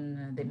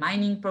on the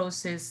mining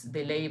process,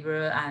 the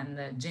labor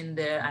and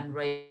gender and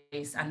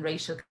race and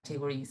racial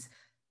categories.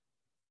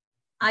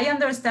 I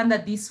understand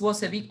that this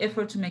was a big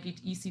effort to make it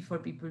easy for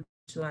people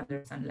to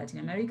understand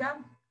Latin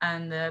America,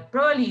 and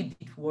probably it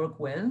did work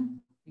well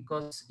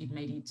because it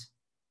made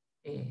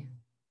it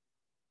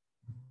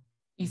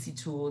easy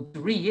to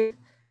read.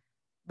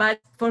 But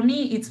for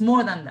me, it's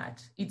more than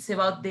that. It's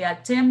about the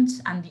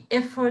attempt and the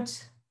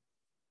effort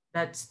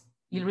that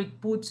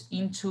ILRIC put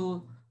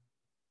into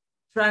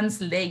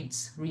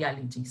translate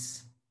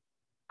realities.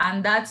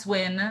 And that's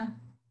when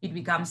it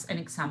becomes an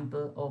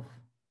example of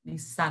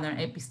this Southern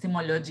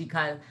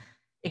epistemological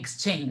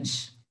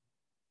exchange.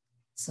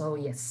 So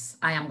yes,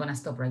 I am gonna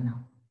stop right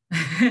now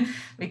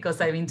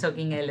because I've been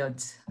talking a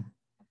lot.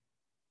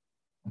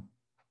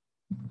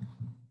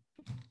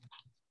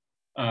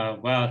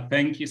 Well,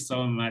 thank you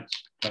so much,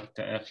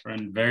 Dr.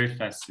 Efron, very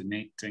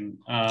fascinating.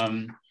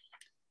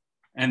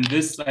 And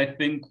this, I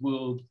think,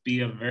 will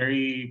be a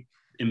very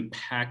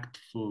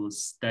impactful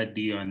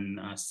study on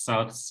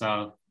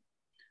South-South,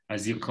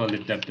 as you call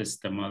it,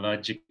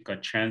 epistemological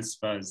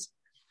transfers.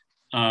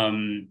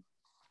 One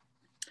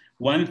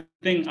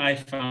thing I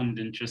found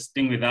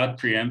interesting, without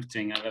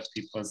preempting other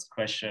people's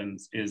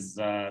questions, is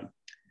the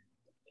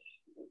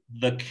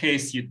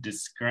case you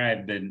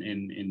described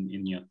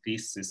in your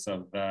thesis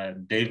of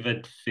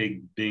David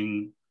Fig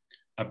being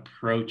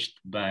approached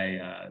by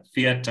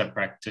theater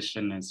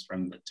practitioners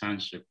from the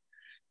township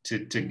to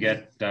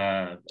get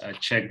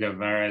Che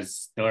Guevara's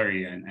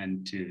story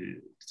and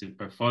to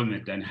perform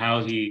it, and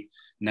how he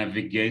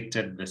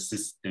navigated the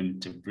system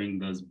to bring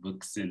those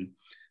books in.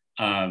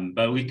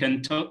 But we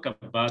can talk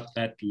about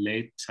that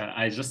later.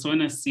 I just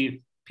want to see if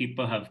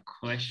people have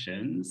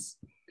questions.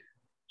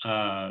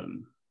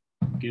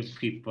 Give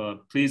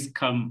people, please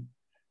come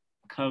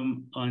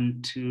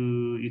on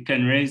to, you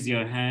can raise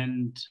your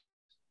hand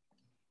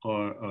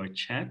or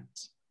chat.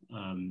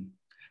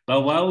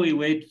 But while we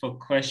wait for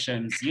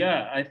questions,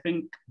 yeah, I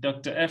think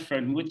Dr.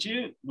 Efron, would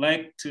you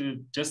like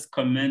to just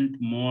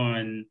comment more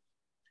on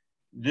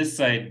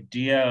this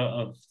idea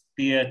of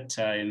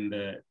theater in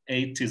the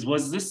 80s?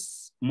 Was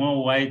this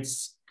more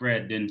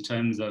widespread in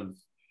terms of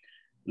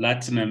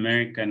Latin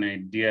American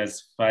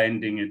ideas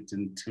finding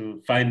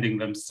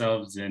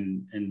themselves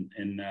in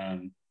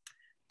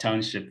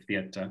township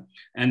theater?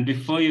 And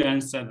before you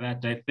answer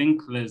that, I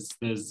think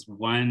there's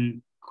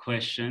one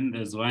question,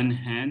 there's one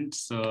hand.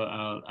 So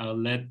I'll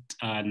let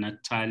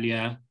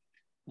Natalia,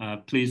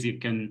 please, you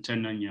can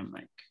turn on your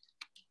mic.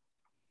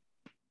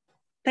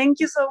 Thank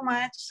you so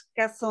much,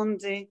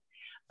 Cassandre.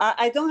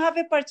 I don't have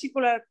a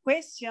particular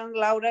question,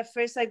 Laura.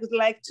 First, I would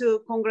like to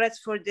congrats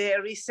for the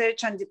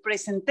research and the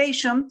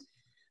presentation,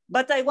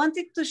 but I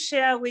wanted to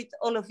share with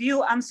all of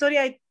you. I'm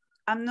sorry,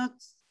 I'm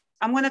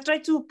gonna try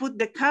to put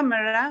the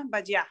camera,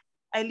 but yeah,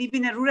 I live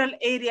in a rural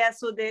area,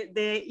 so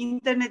the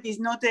internet is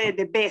not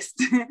the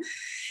best.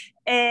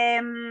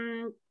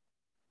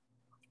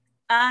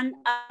 And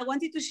I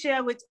wanted to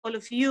share with all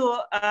of you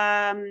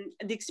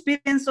the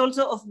experience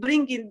also of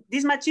bringing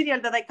this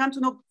material that I come to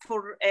know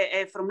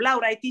from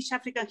Laura. I teach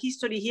African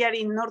history here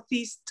in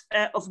northeast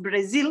of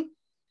Brazil,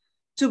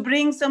 to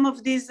bring some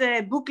of these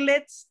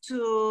booklets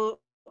to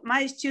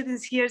my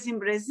students here in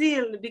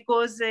Brazil,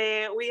 because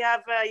we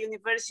have a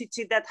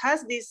university that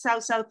has these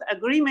South-South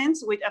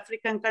agreements with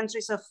African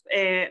countries of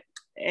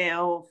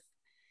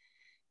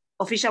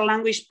official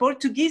language,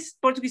 Portuguese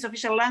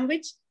official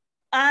language,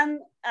 and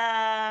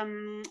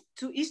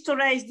to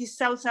historize these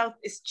South-South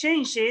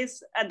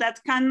exchanges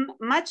that can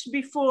much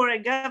before a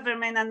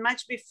government and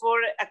much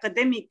before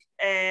academic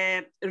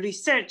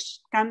research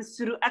comes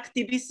through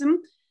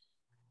activism,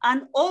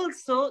 and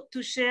also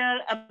to share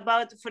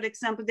about, for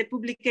example, the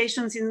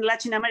publications in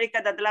Latin America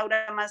that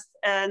Laura must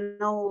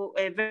know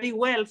very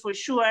well for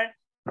sure,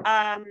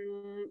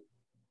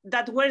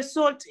 that were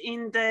sold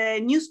in the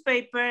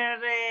newspaper,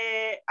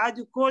 how do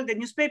you call the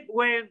newspaper,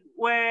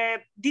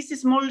 where these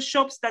small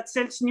shops that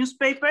sells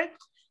newspaper,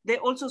 they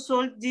also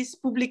sold these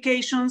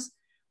publications,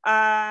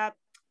 how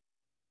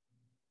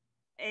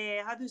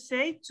do you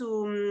say,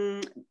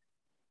 to,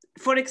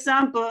 for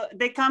example,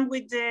 they come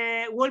with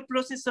the world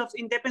process of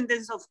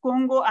independence of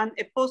Congo and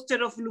a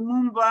poster of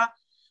Lumumba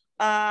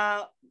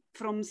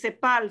from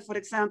CEPAL, for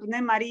example.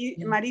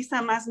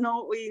 Marisa must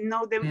know, we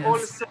know them. Yes.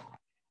 Also.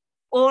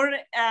 Or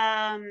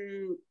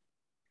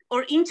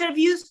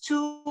interviews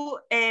to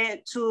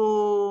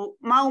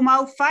Mau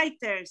Mau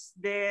fighters,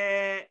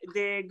 the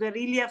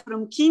guerrilla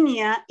from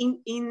Kenya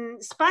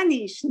in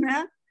Spanish,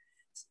 no?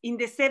 In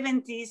the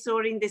 70s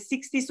or in the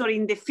 60s or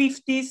in the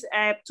 50s,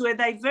 to a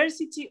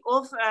diversity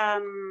of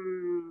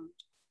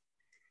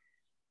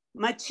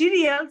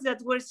materials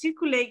that were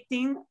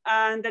circulating,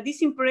 and that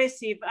is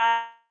impressive.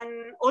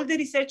 And all the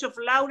research of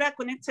Laura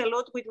connects a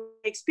lot with my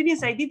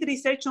experience. I did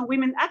research on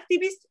women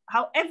activists.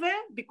 However,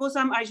 because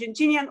I'm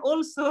Argentinian,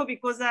 also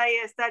because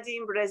I study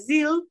in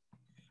Brazil,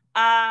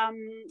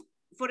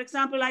 for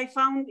example, I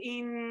found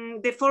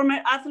in the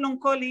former Athlone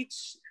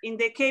College in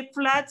the Cape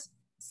Flats,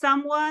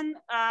 someone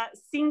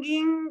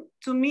singing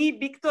to me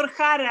Victor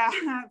Jara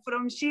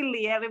from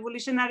Chile, a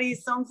revolutionary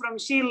song from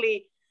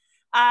Chile.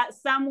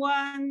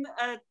 Someone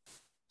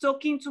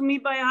talking to me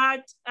by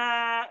heart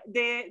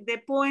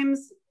the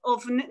poems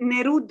of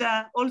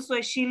Neruda, also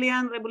a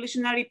Chilean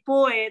revolutionary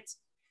poet.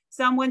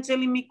 Someone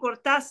telling me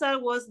Cortázar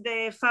was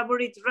the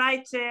favorite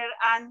writer,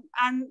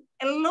 and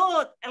a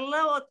lot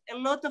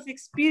of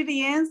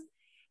experience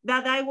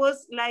that I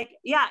was like,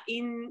 yeah,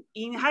 in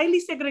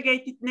highly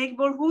segregated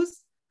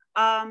neighborhoods,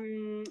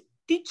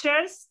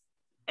 teachers,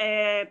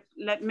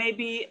 like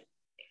maybe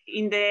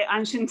in the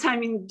ancient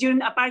time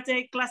during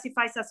apartheid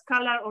classified as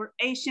color or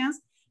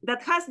Asians,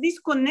 that has this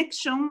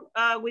connection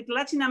with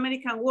Latin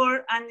American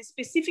war, and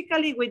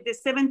specifically with the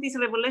 70s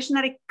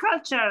revolutionary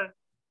culture,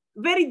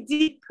 very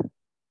deep,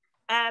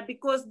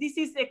 because this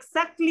is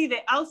exactly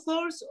the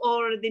authors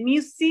or the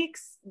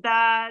musics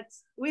that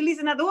we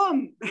listen at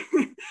home,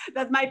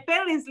 that my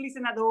parents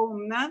listen at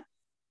home. No?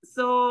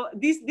 So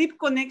this deep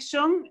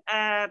connection,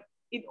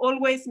 it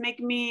always make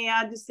me,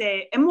 how to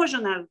say,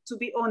 emotional, to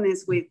be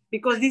honest with,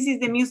 because this is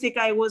the music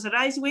I was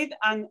raised with,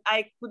 and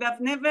I could have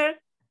never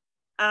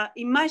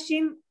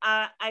imagine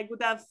I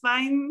would have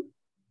find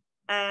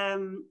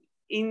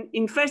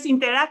in first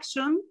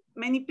interaction,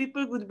 many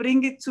people would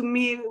bring it to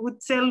me,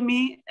 would tell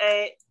me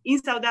in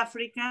South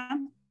Africa,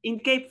 in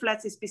Cape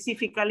Flats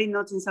specifically,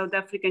 not in South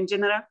Africa in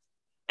general,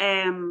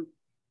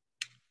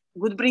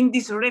 would bring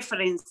these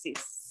references.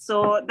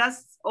 So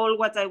that's all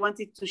what I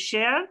wanted to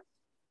share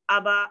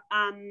about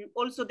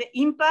also the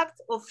impact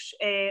of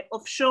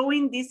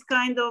showing this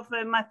kind of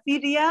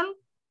material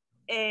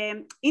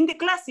in the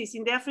classes,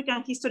 in the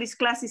African histories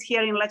classes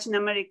here in Latin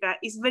America,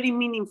 is very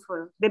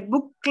meaningful. The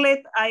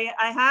booklet I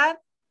had,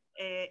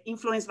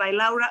 influenced by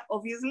Laura,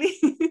 obviously,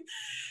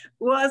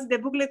 was the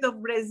booklet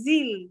of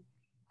Brazil.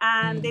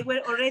 And they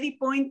were already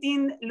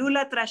pointing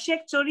Lula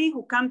trajectory,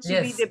 who come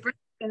to be the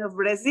president of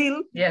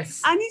Brazil.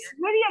 Yes. And it's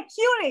very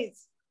accurate.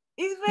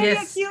 It's very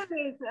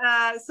accurate.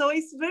 So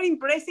it's very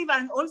impressive.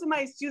 And also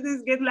my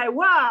students get like,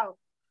 wow.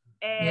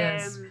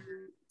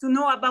 To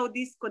know about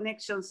this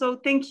connection. So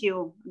thank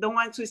you. Don't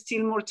want to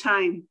steal more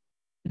time.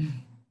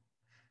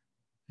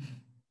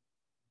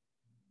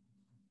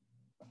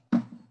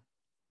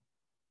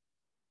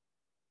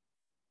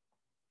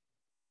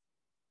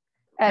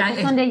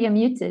 Sunday, you're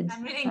muted.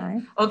 I'm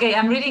reading. Okay,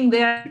 I'm reading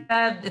there.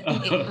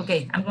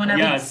 Okay, I'm gonna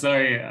read.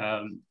 Sorry.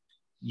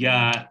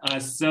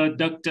 So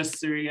Dr.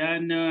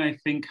 Soriano, I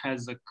think,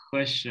 has a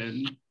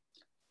question.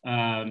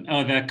 There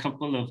are a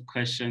couple of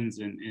questions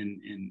in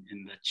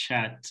the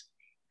chat.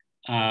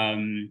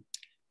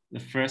 The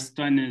first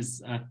one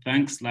is,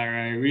 thanks,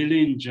 Lara. I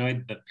really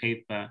enjoyed the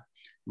paper.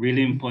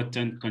 Really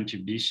important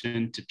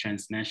contribution to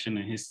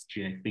transnational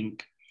history, I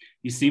think.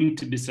 You seem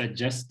to be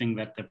suggesting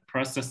that the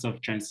process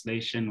of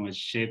translation was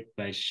shaped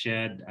by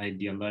shared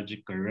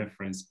ideological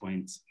reference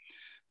points.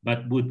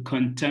 But would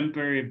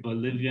contemporary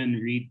Bolivian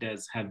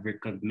readers have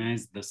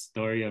recognized the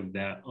story of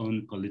their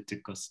own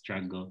political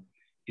struggle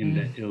in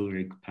the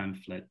Ilrig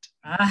pamphlet?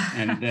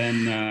 And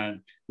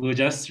then we'll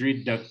just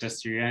read Dr.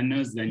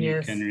 Siriano's, then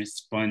you can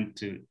respond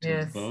to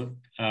both.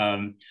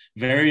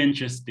 Very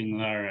interesting,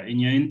 Lara. In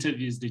your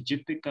interviews, did you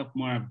pick up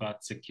more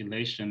about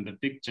circulation? The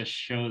picture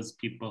shows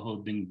people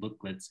holding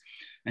booklets.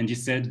 And you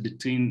said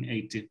between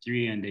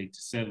 83 and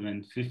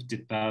 87,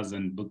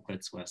 50,000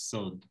 booklets were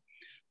sold.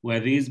 Were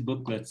these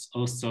booklets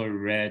also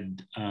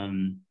read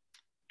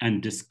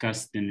and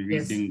discussed in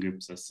reading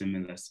groups or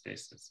similar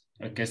spaces?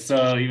 Okay,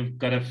 so you've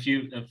got a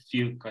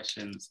few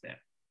questions there.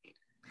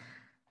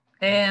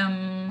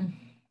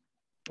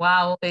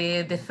 Wow,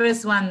 the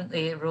first one,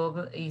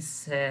 Rob,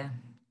 is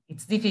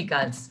it's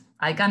difficult.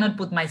 I cannot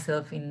put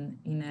myself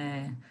in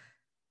a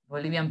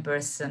Bolivian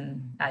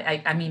person.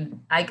 I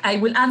mean, I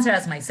will answer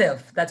as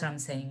myself. That's what I'm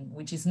saying,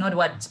 which is not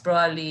what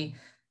probably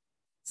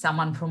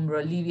someone from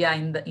Bolivia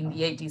in the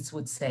 80s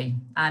would say.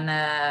 And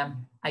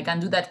I can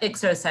do that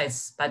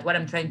exercise, but what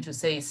I'm trying to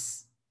say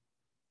is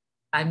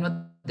I'm not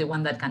the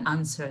one that can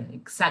answer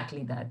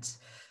exactly that.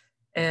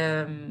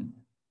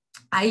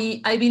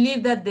 I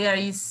believe that there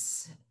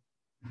is,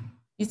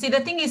 you see,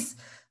 the thing is,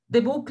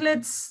 the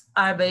booklets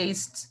are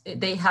based,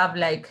 they have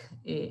like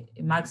a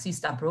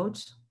Marxist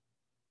approach,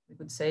 we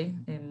could say,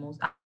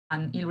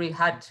 and Ilri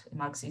had a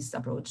Marxist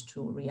approach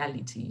to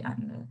reality,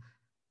 and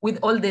with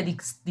all the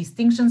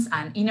distinctions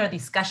and inner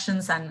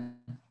discussions and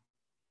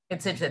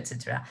et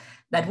cetera,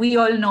 that we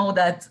all know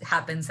that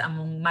happens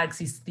among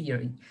Marxist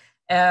theory.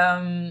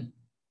 And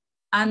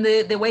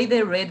the way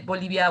they read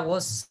Bolivia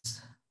was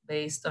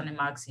based on a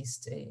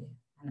Marxist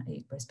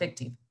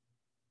perspective.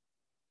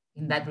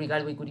 In that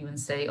regard, we could even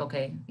say,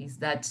 okay, is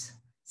that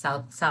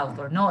South-South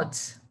or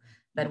not?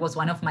 That was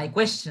one of my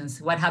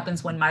questions. What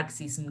happens when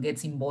Marxism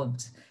gets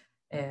involved?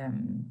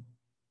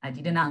 I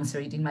didn't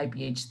answer it in my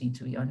PhD,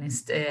 to be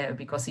honest,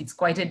 because it's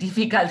quite a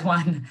difficult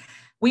one.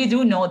 We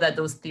do know that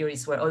those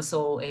theories were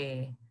also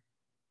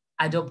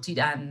adopted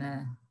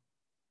and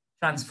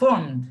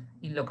transformed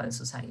in local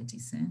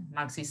societies.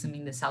 Marxism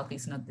in the South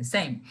is not the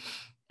same.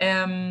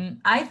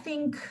 I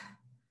think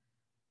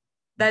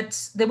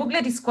that the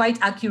booklet is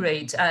quite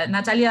accurate.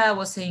 Natalia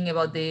was saying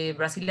about the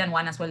Brazilian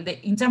one as well.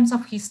 In terms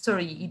of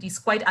history, it is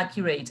quite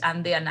accurate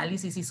and the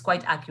analysis is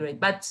quite accurate,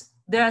 but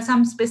there are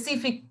some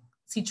specific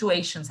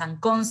situations and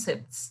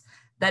concepts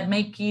that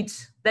make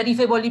it, that if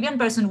a Bolivian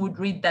person would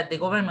read that the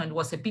government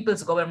was a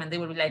people's government, they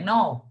would be like,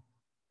 no,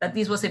 that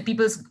this was a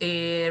people's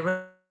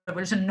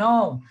revolution,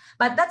 no.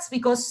 But that's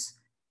because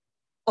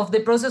of the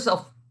process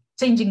of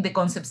changing the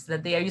concepts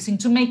that they are using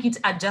to make it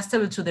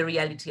adjustable to the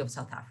reality of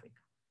South Africa.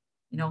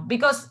 You know,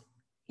 because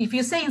if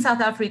you say in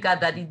South Africa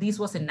that this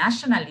was a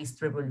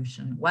nationalist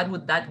revolution, what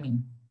would that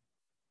mean?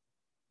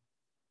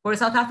 For a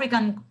South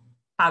African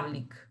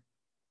public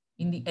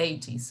in the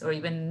 80s or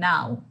even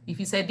now, if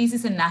you say this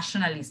is a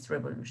nationalist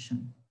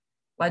revolution,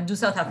 what do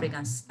South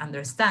Africans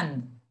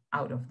understand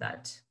out of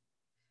that?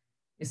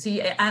 You see,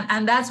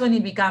 and that's when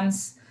it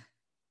becomes,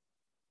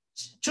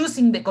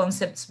 choosing the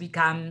concepts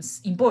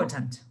becomes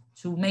important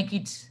to make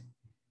it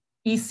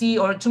easy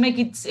or to make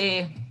it,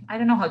 I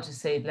don't know how to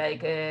say it,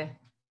 like,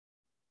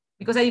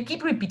 because I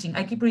keep repeating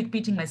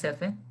myself.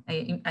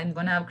 I'm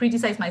gonna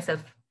criticize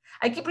myself.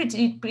 I keep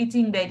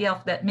repeating the idea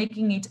of that,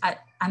 making it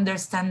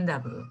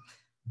understandable.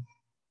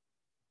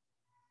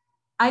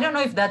 I don't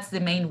know if that's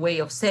the main way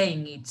of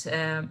saying it.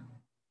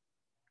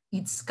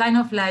 It's kind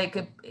of like,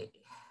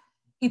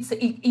 it's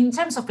in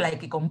terms of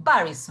like a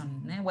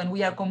comparison. When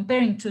we are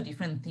comparing two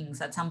different things,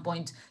 at some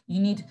point you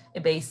need a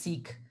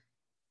basic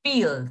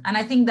field. And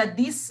I think that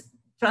this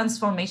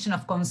transformation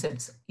of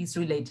concepts is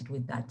related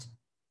with that.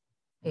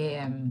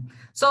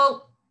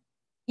 So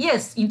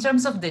yes, in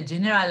terms of the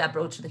general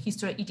approach to the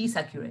history, it is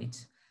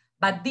accurate.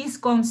 But these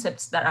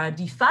concepts that are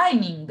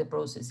defining the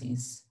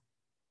processes,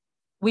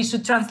 we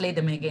should translate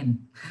them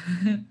again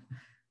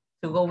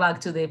to go back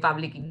to the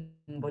public in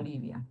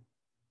Bolivia.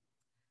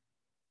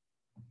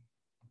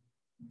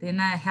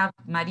 Then I have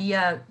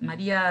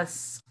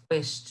Maria's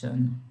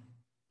question.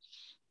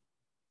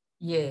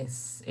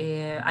 Yes,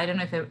 I don't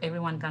know if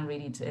everyone can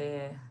read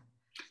it.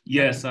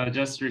 Yes, I'll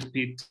just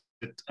repeat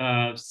it.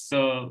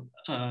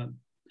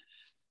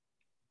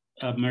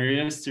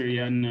 Maria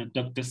Siriano,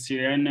 Dr.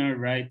 Siriano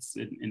writes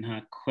in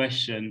her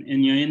question,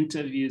 in your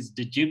interviews,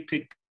 did you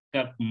pick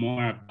up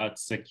more about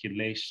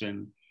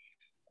circulation?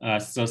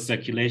 So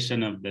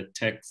circulation of the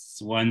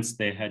texts once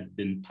they had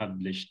been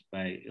published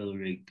by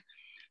Ilrig.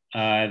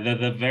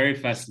 The very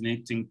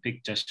fascinating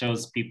picture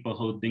shows people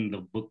holding the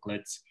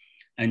booklets.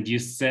 And you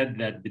said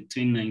that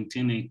between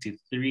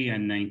 1983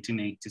 and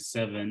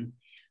 1987,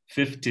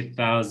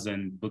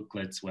 50,000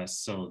 booklets were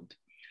sold.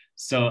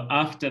 So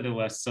after they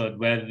were sold,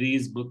 were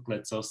these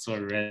booklets also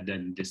read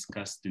and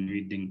discussed in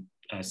reading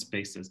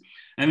spaces.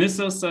 And this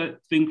also, I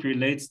think,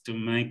 relates to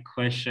my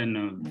question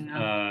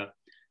of,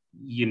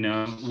 you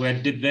know, where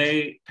did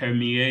they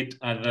permeate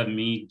other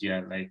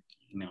media, like,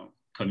 you know,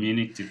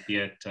 community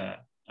theater,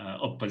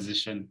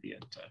 opposition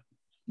theater?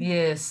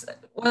 Yes,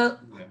 well,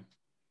 yeah.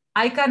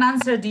 I can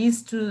answer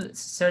these to a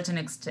certain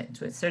extent,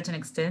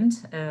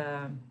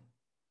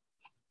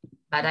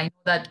 but I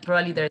know that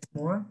probably there's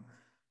more.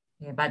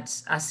 Yeah,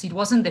 but as it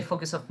wasn't the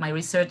focus of my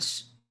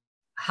research,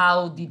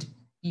 how did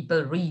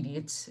people read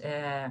it?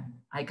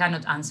 I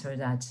cannot answer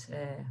that.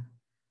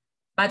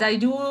 But I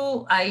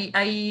do,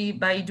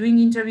 by doing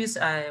interviews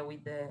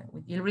with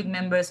ILRIC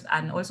members,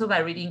 and also by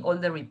reading all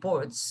the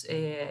reports,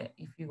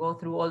 if you go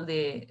through all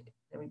the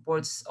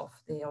reports of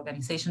the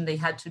organization, they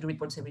had to do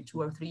reports every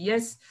 2 or 3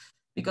 years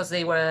because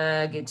they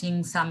were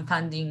getting some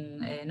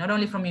funding, not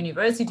only from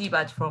university,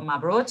 but from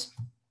abroad.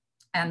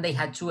 And they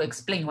had to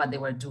explain what they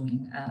were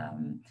doing.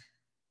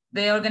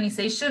 The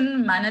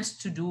organization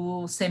managed to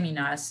do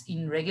seminars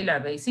in regular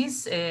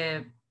basis,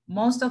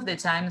 most of the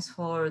times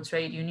for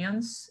trade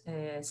unions,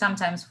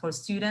 sometimes for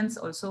students,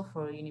 also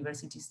for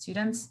university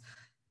students.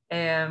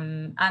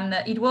 And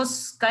it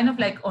was kind of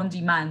like on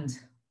demand.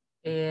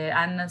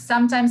 And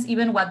sometimes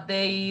even what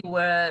they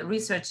were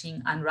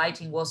researching and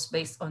writing was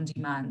based on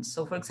demand.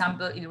 So for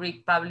example,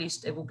 ILRIC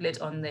published a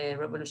booklet on the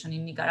revolution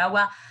in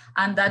Nicaragua,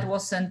 and that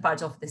wasn't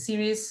part of the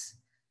series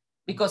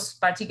because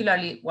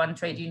particularly one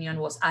trade union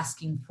was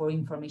asking for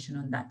information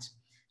on that.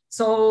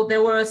 So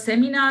there were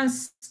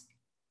seminars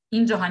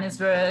in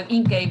Johannesburg,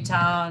 in Cape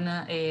Town,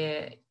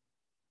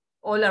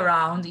 all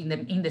around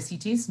in the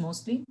cities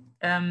mostly.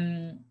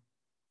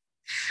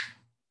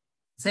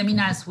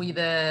 Seminars with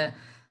the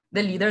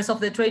leaders of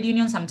the trade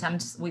union,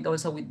 sometimes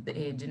also with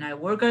the general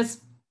workers.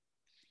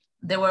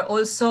 There were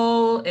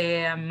also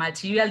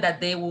material that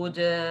they would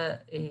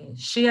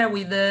share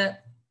with the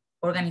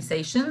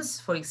organizations.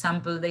 For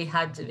example, they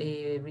had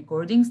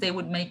recordings. They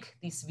would make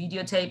these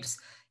videotapes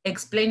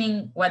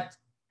explaining what,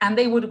 and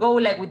they would go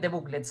like with the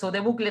booklet. So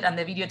the booklet and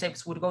the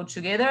videotapes would go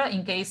together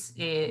in case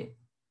they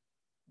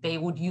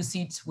would use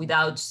it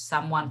without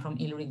someone from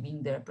ILRIC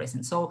being there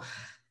present. So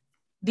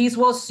this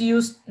was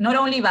used not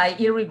only by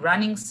ILRIC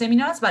running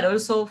seminars, but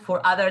also for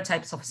other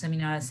types of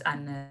seminars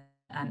and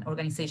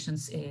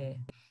organizations, what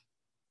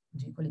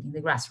do you call it, in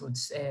the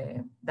grassroots,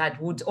 that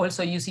would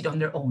also use it on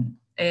their own.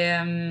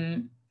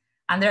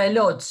 And there are a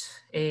lot.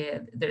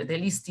 The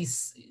list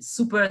is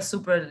super,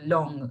 super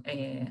long.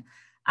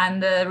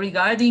 And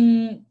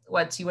regarding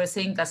what you were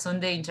saying,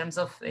 Kasonde, in terms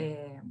of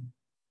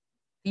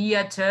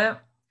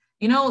theater,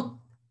 you know,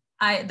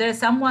 there's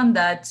someone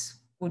that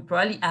would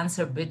probably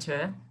answer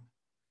better,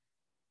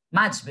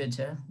 much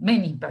better,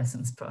 many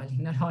persons probably,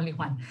 not only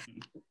one.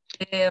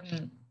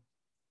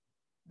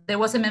 There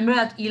was a member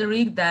at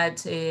ILRIC that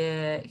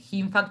he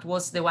in fact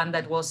was the one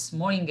that was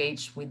more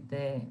engaged with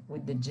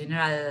the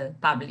general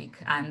public,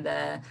 and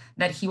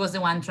that he was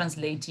the one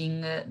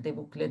translating the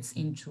booklets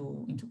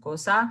into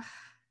Xhosa,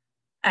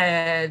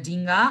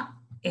 Dinga,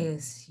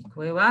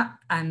 Sikwewa,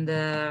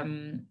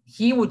 and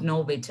he would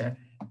know better.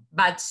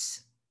 But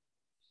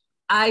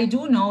I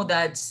do know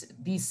that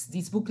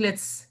these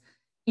booklets,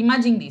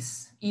 imagine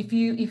this, if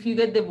you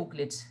get the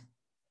booklet,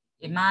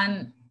 a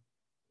man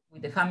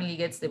with the family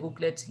gets the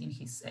booklet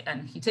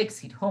and he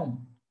takes it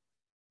home.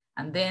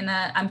 And then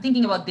I'm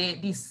thinking about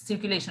this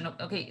circulation of,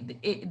 okay,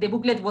 the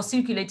booklet was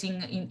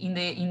circulating in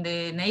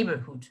the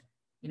neighborhood,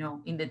 you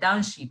know, in the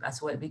township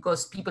as well,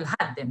 because people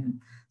had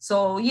them.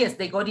 So yes,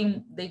 they got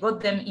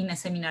them in a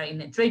seminar, in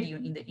the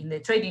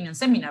trade union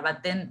seminar,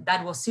 but then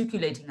that was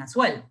circulating as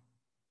well.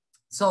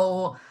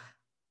 So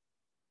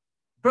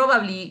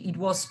probably it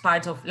was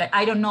part of, like,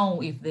 I don't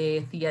know if the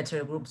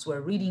theater groups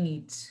were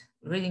reading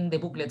the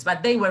booklets,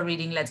 but they were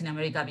reading Latin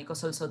America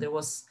because also there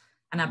was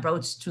an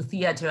approach to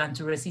theater and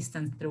to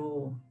resistance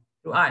through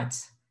art.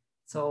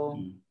 So,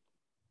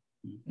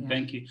 yeah.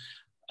 Thank you.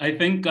 I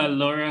think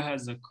Laura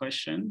has a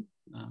question.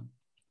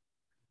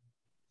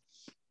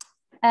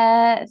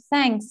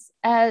 Thanks.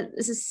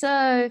 This is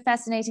so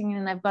fascinating,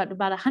 and I've got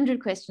about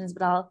 100 questions,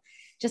 but I'll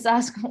just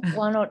ask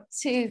one or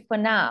two for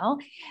now.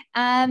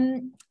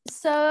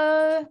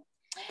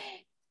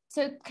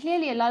 So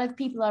clearly a lot of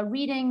people are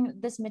reading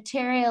this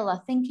material,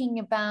 are thinking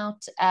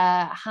about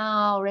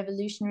how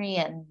revolutionary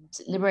and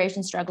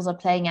liberation struggles are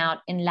playing out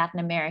in Latin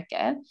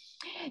America.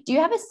 Do you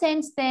have a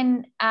sense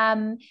then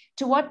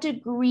to what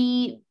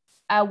degree,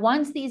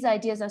 once these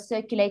ideas are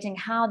circulating,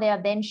 how they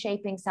are then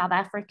shaping South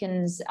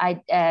Africans'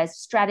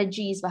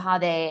 strategies for how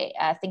they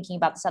are thinking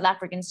about the South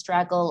African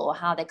struggle, or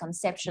how they're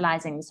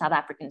conceptualizing the South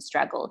African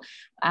struggle?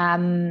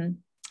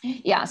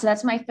 Yeah, so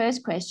that's my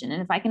first question.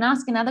 And if I can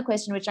ask another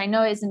question, which I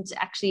know isn't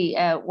actually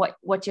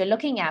what you're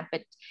looking at,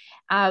 but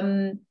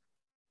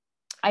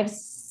I've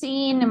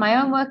seen in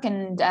my own work,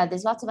 and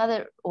there's lots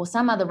of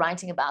some other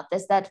writing about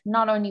this, that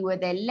not only were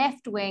there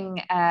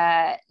left-wing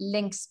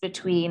links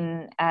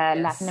between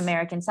Latin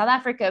America and South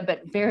Africa,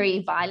 but very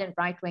violent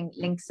right-wing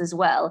links as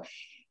well.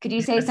 Could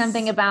you say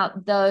something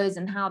about those,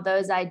 and how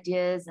those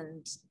ideas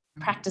and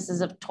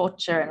practices of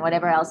torture and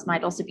whatever else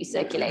might also be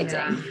circulating?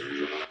 Yeah.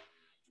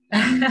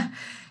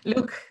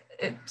 Look,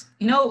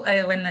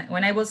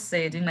 when I was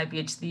doing my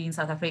PhD in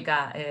South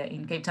Africa,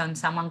 in Cape Town,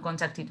 someone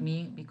contacted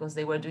me because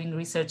they were doing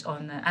research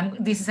on,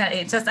 this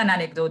is just an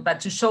anecdote, but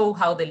to show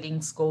how the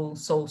links go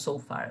so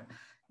far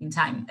in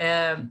time.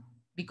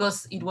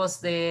 Because it was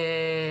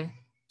the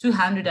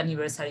 200th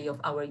anniversary of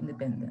our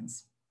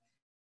independence.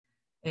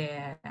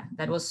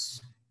 That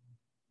was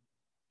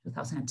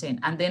 2010.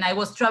 And then I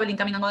was traveling,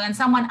 coming and going, and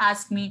someone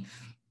asked me,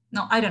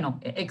 no, I don't know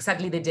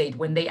exactly the date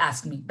when they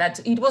asked me, but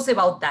it was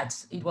about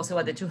that. It was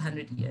about the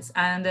 200 years.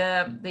 And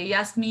they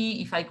asked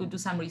me if I could do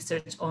some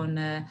research on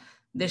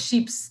the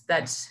ships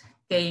that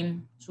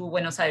came to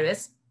Buenos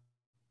Aires,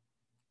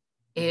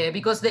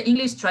 because the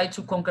English tried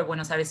to conquer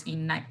Buenos Aires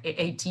in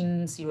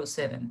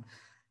 1807.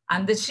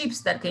 And the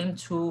ships that came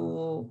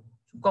to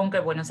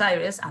conquer Buenos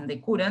Aires, and they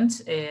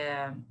couldn't,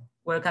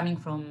 were coming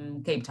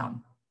from Cape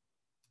Town.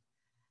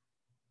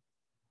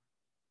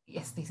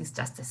 Yes, this is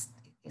just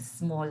a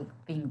small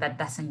thing that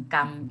doesn't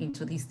come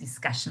into this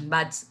discussion,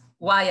 but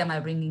why am I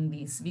bringing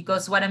this?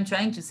 Because what I'm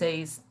trying to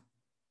say is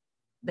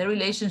the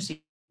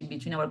relationship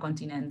between our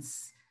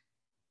continents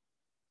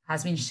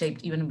has been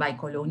shaped even by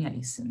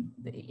colonialism.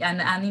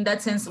 And in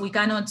that sense, we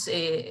cannot,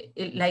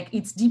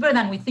 it's deeper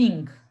than we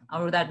think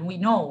or that we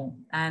know.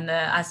 And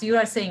as you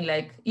are saying,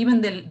 like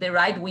even the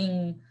right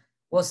wing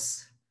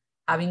was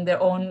having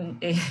their own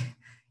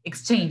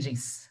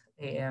exchanges.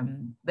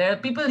 There are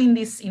people in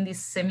this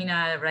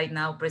seminar right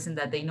now present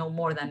that they know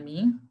more than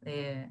me,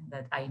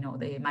 that I know.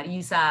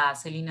 Marisa,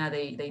 Selena,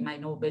 they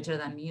might know better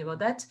than me about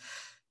that.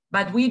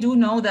 But we do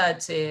know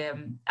that,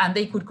 and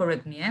they could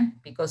correct me,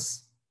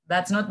 because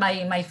that's not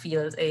my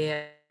field.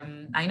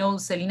 I know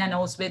Selena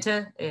knows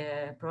better,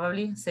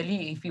 probably.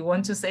 Celi, if you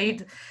want to say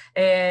it.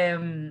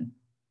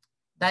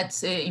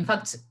 That in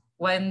fact,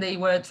 when they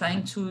were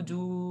trying to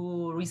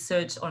do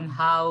research on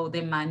how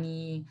the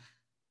money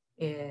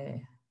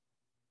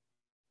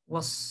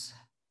was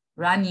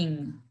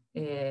running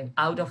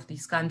out of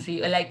this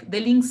country, like the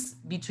links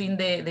between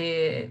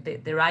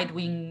the right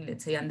wing,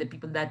 let's say, and the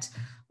people that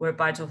were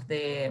part of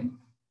the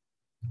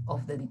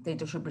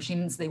dictatorship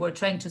regimes, they were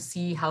trying to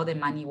see how the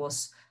money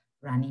was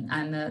running,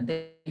 and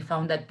they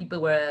found that people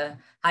were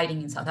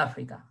hiding in South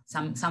Africa.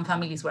 Some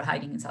families were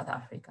hiding in South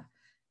Africa,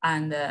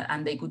 and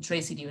they could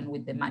trace it even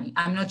with the money.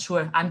 I'm not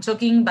sure. I'm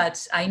talking,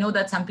 but I know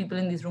that some people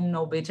in this room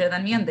know better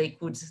than me, and they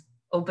could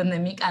open the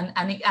mic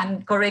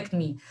and correct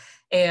me.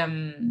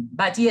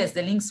 But yes,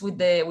 the links with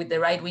the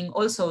right wing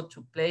also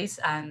took place,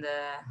 and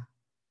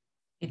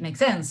it makes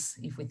sense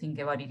if we think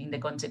about it in the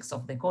context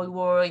of the Cold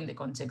War, in the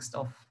context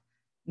of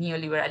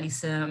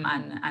neoliberalism,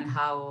 and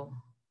how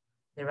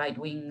the right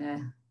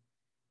wing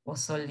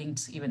was all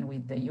linked even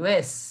with the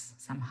US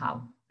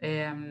somehow.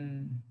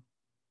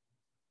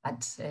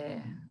 But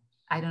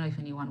I don't know if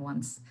anyone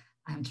wants.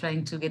 I'm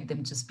trying to get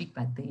them to speak,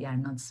 but they are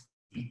not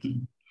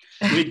speaking.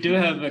 We do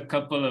have a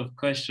couple of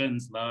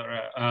questions,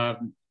 Laura.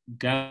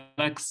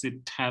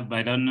 Galaxy Tab,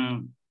 I don't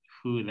know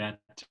who that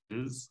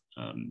is.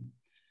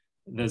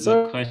 There's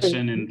a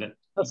question in the...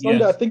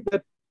 Yes. I think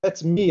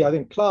that's me. I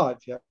think Clive,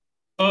 yeah.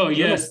 Oh,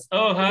 yes.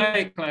 Oh,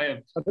 hi,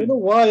 Clive. I don't know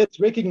why it's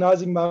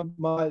recognizing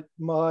my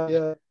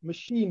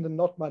machine and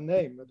not my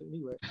name, but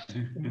anyway.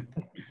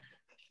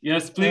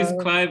 Yes, please,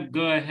 Clive,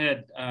 go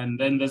ahead. And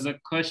then there's a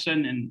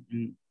question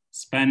in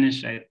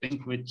Spanish, I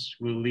think, which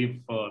we'll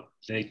leave for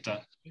later.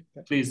 Okay.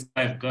 Please,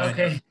 Clive, go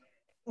ahead.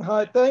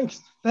 Hi,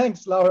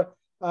 thanks, Laura.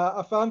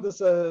 I found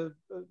this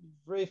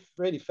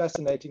really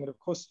fascinating, and of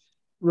course,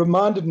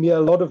 reminded me a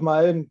lot of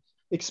my own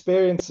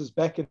experiences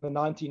back in the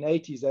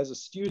 1980s as a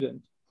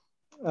student.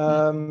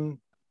 I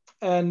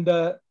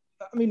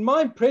mean,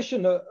 my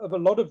impression of a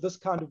lot of this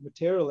kind of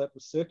material that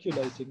was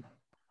circulating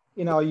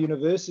in our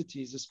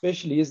universities,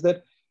 especially, is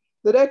that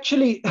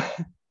actually,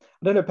 I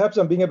don't know, perhaps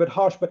I'm being a bit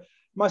harsh, but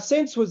my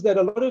sense was that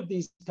a lot of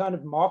these kind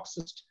of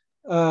Marxist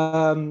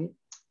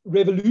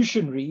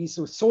revolutionaries,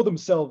 who saw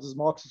themselves as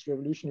Marxist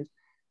revolutionaries,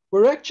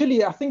 were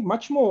actually, I think,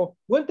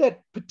 weren't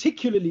that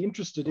particularly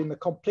interested in the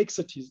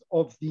complexities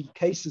of the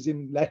cases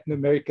in Latin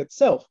America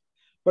itself,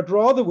 but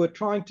rather were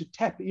trying to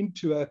tap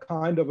into a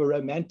kind of a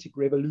romantic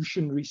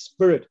revolutionary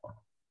spirit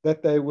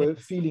that they were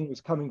feeling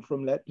was coming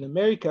from Latin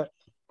America.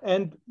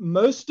 And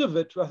most of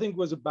it, I think,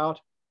 was about,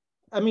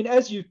 I mean,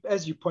 as you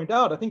point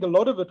out, I think a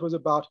lot of it was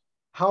about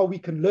how we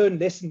can learn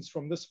lessons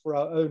from this for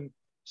our own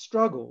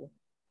struggle.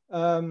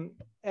 I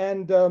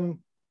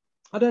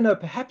don't know,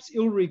 perhaps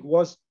Ulrich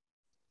was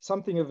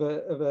something of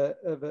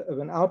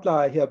an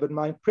outlier here, but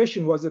my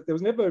impression was that there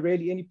was never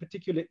really any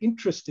particular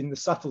interest in the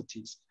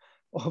subtleties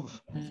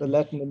of the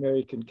Latin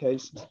American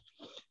cases.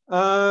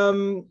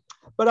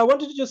 But I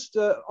wanted to just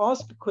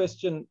ask a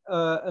question,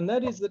 and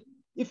that is that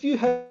if you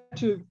had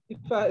to,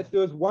 if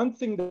there was one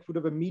thing that would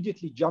have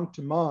immediately jumped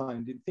to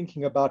mind in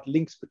thinking about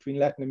links between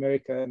Latin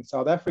America and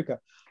South Africa,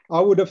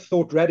 I would have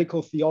thought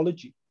radical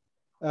theology.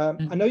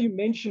 I know you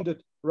mentioned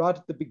it right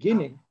at the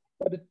beginning,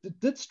 but it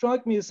did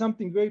strike me as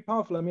something very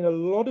powerful. I mean, a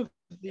lot of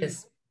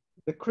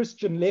the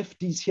Christian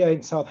lefties here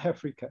in South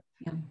Africa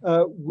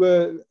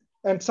were,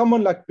 and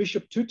someone like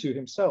Bishop Tutu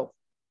himself,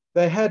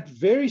 they had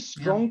very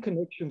strong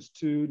connections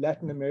to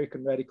Latin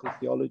American radical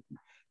theology.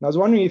 And I was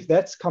wondering if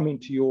that's come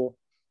into your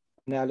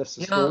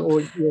analysis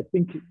or your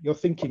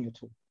thinking at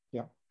all.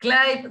 Yeah.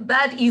 Clive,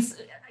 that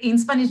is, in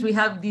Spanish, we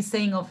have this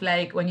saying of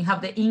like, when you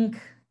have the ink,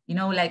 you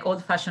know, like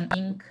old-fashioned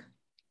ink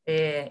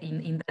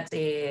in that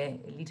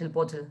little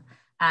bottle.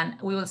 And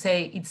we will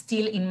say, it's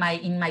still in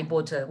my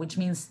bottle, which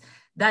means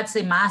that's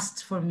a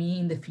must for me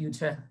in the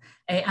future.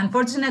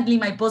 Unfortunately,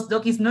 my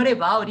postdoc is not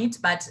about it,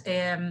 but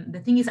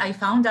the thing is, I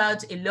found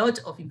out a lot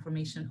of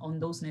information on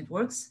those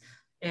networks.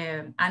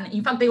 And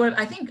in fact, they were,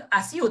 I think,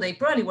 as you, they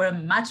probably were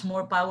much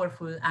more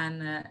powerful,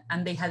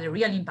 and they had a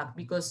real impact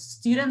because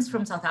students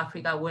from South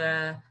Africa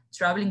were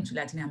traveling to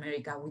Latin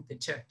America with the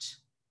church.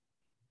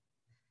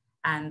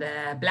 And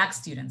Black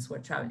students were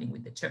traveling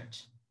with the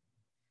church.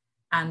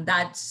 And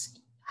that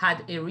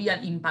had a real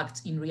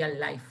impact in real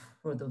life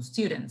for those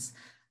students.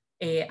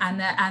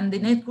 And the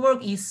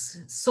network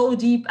is so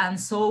deep and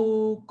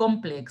so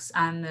complex,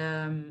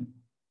 and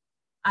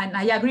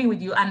I agree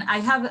with you. And I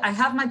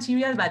have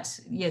material, but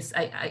yes,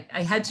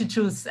 I had to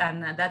choose,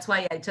 and that's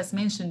why I just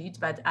mentioned it.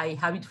 But I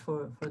have it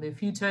for the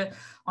future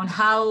on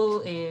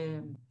how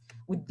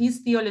with this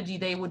theology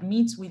they would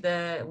meet with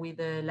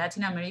the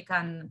Latin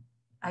American.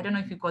 I don't know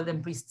if you call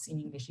them priests in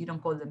English. You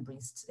don't call them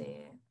priests.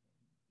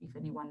 If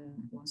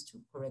anyone wants to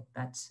correct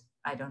that,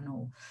 I don't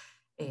know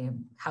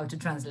how to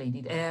translate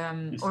it.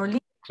 Or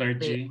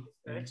clergy.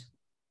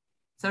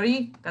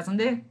 Sorry,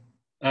 Kasonde?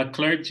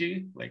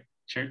 Clergy, like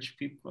church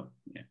people.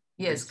 Yeah.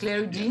 Yes,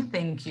 clergy. Yeah.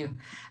 Thank you,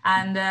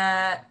 and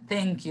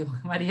thank you,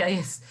 Maria.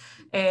 Yes,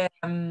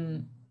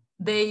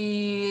 they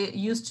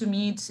used to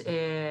meet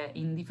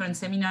in different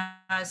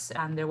seminars,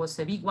 and there was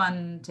a big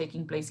one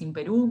taking place in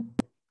Peru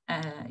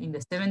in the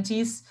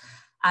 70s,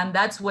 and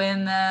that's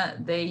when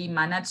they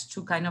managed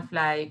to kind of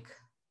like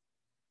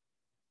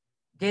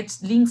get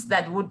links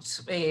that would,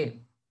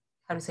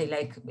 how to say,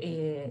 like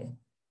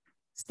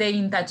stay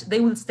in touch. They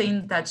will stay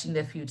in touch in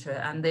the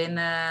future. And then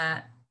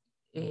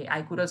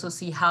I could also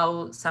see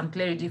how some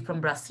clergy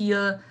from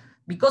Brazil,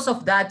 because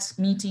of that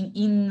meeting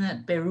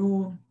in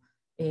Peru,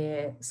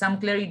 some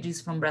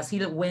clergies from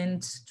Brazil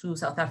went to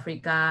South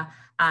Africa,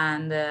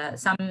 and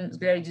some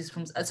clergies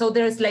from, so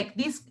there's like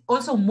this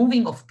also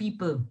moving of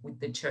people with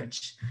the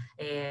church,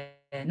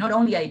 not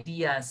only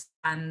ideas.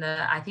 And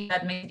I think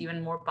that made it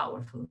even more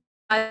powerful.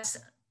 But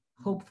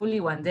hopefully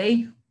one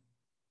day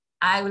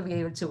I will be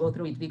able to go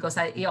through it, because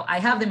I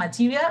have the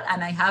material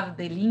and I have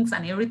the links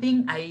and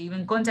everything. I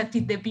even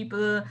contacted the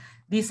people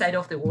this side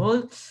of the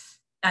world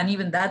and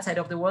even that side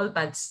of the world,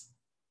 but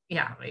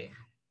yeah,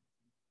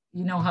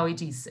 you know how it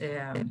is.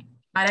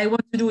 But I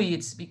want to do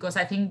it because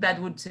I think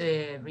that would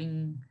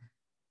bring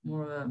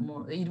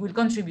more, it will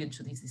contribute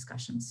to these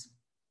discussions.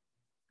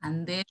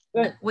 And then,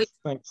 wait,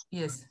 thanks.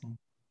 Yes.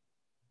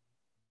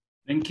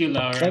 Thank you,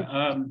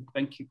 Laura.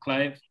 Thank you,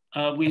 Clive.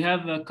 We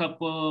have a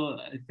couple,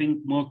 I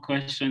think, more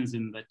questions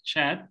in the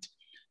chat.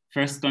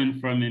 First one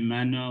from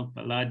Emmanuel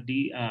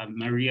Paladi.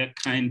 Maria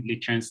kindly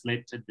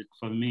translated it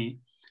for me.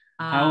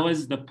 How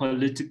was the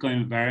political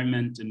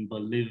environment in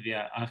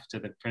Bolivia after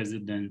the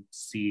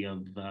presidency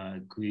of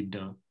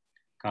Guido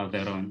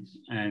Calderon?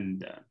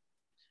 And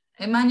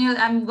Emmanuel,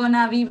 I'm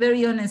gonna be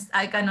very honest,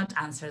 I cannot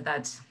answer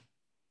that.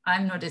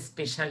 I'm not a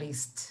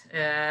specialist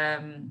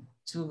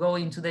to go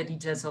into the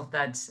details of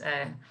that.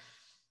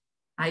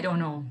 I don't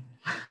know.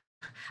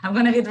 I'm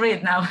gonna get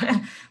red now,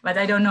 but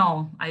I don't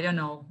know.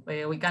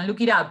 We can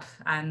look it up,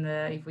 and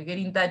if we get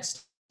in touch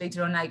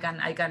later on, I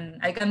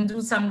can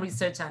do some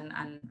research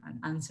and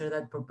answer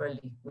that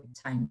properly with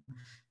time.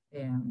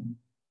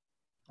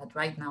 But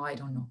right now, I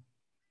don't know.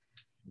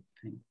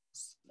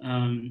 Thanks.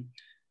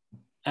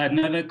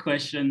 Another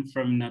question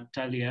from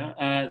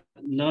Natalia.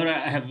 Laura,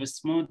 I have a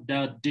small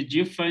doubt. Did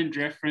you find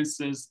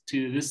references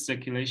to this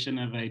circulation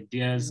of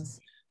ideas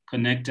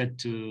connected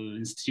to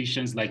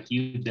institutions like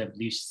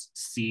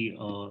UWC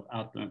or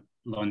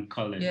Outland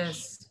College?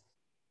 Yes.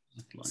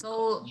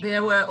 So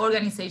there were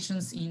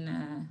organizations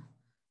in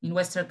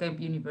Western Cape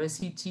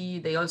University.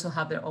 They also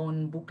have their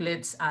own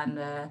booklets, and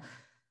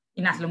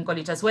in Athlone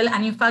College as well.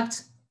 And in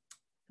fact,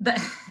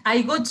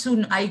 I got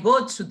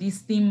to this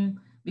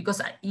theme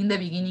because in the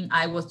beginning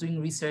I was doing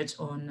research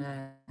on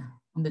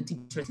the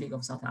Teachers League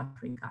of South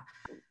Africa.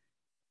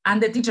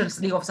 And the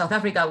Teachers League of South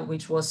Africa,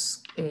 which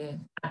was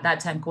at that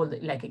time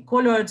called like a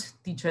colored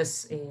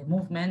teachers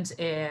movement,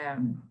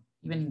 even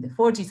in the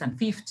 40s and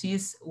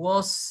 50s,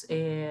 was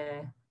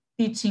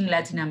teaching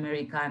Latin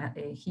American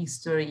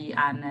history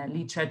and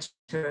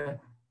literature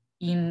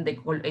in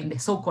the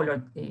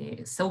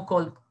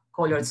so-called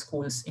colored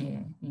schools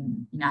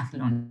in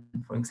Athlone,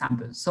 for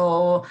example.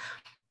 So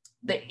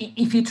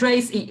if you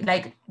trace it,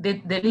 like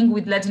the link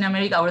with Latin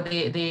America, or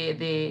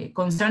the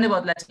concern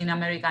about Latin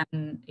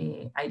American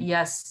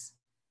ideas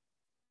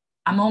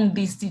among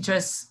these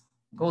teachers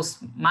goes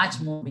much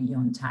more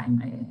beyond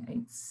time.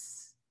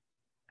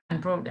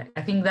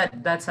 I think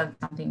that's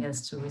something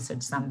else to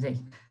research someday.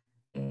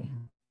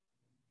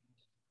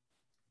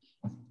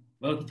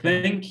 Well,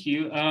 thank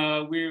you.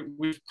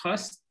 We've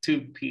passed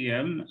 2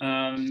 p.m.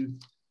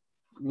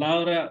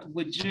 Laura,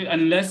 would you,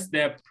 unless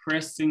there are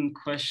pressing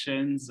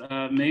questions,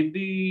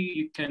 maybe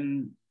you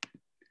can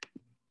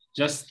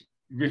just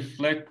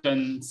reflect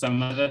on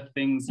some other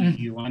things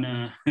you want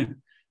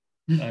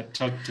to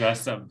talk to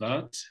us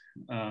about.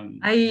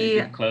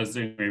 Maybe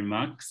closing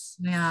remarks.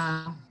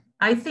 Yeah,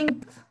 I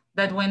think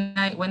that when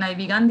I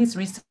began this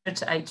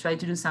research, I tried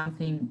to do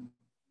something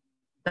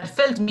that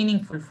felt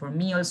meaningful for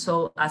me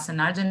also as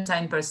an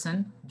Argentine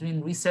person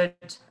doing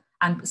research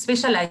and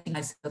specializing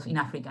myself in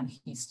African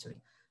history.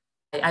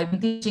 I've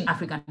been teaching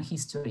African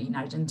history in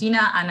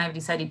Argentina, and I've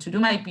decided to do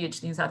my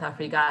PhD in South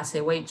Africa as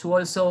a way to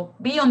also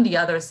be on the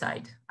other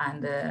side.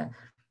 And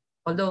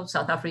although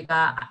South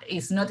Africa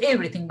is not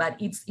everything,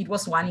 but it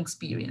was one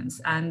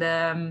experience. And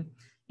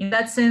in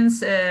that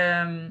sense,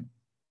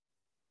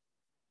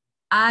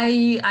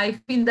 I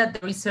feel that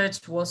the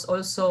research was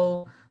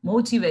also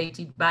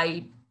motivated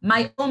by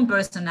my own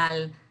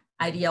personal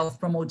idea of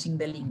promoting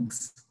the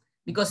links.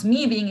 Because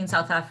me being in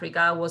South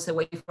Africa was a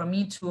way for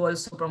me to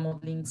also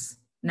promote links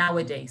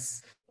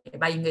nowadays,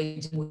 by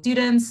engaging with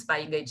students, by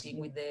engaging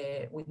with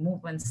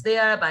movements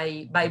there,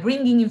 by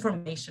bringing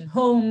information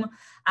home.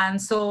 And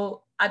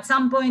so at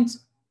some point,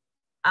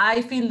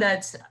 I feel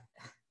that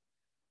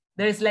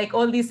there's like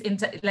all these,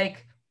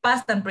 like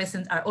past and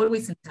present are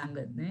always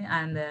entangled.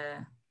 And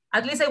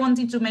at least I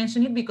wanted to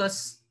mention it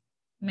because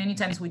many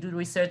times we do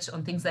research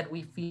on things that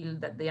we feel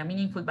that they are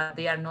meaningful, but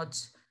they are not,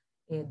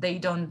 they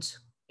don't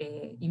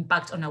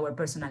impact on our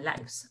personal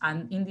lives.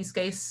 And in this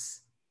case,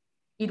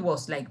 it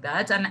was like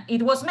that, and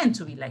it was meant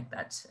to be like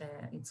that.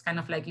 It's kind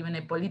of like even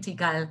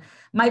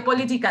my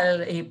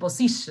political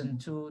position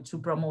to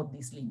promote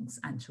these links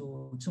and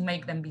to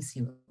make them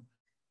visible.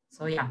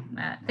 So yeah,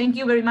 thank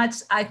you very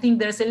much. I think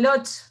there's a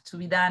lot to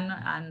be done,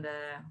 and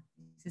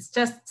this is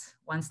just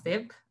one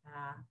step.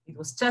 It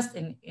was just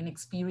an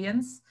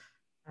experience,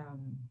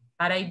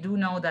 but I do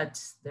know that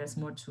there's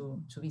more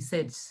to be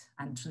said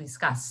and to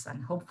discuss,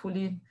 and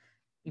hopefully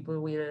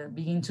people will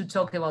begin to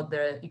talk about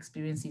their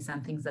experiences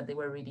and things that they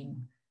were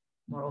reading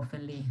more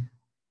oftenly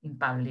in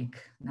public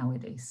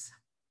nowadays.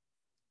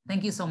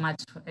 Thank you so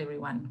much,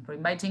 everyone, for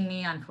inviting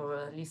me and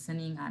for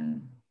listening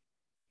and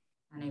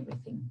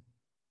everything.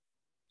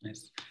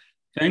 Yes.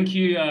 Thank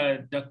you,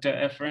 Dr.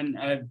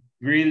 Efron.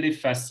 Really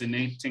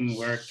fascinating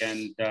work,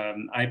 and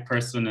I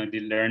personally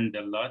learned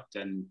a lot,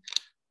 and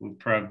we'll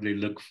probably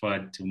look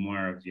forward to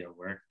more of your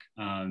work.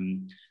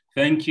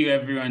 Thank you,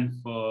 everyone,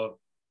 for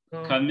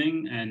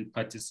coming and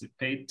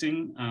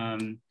participating.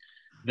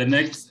 The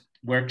next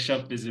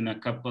workshop is in a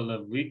couple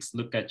of weeks.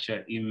 Look at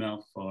your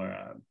email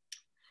for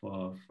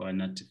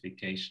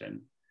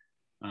notification.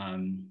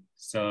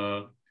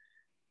 So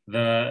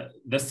the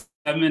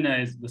seminar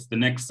is the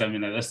next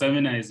seminar. The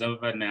seminar is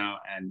over now,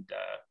 and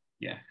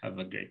yeah, have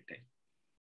a great day.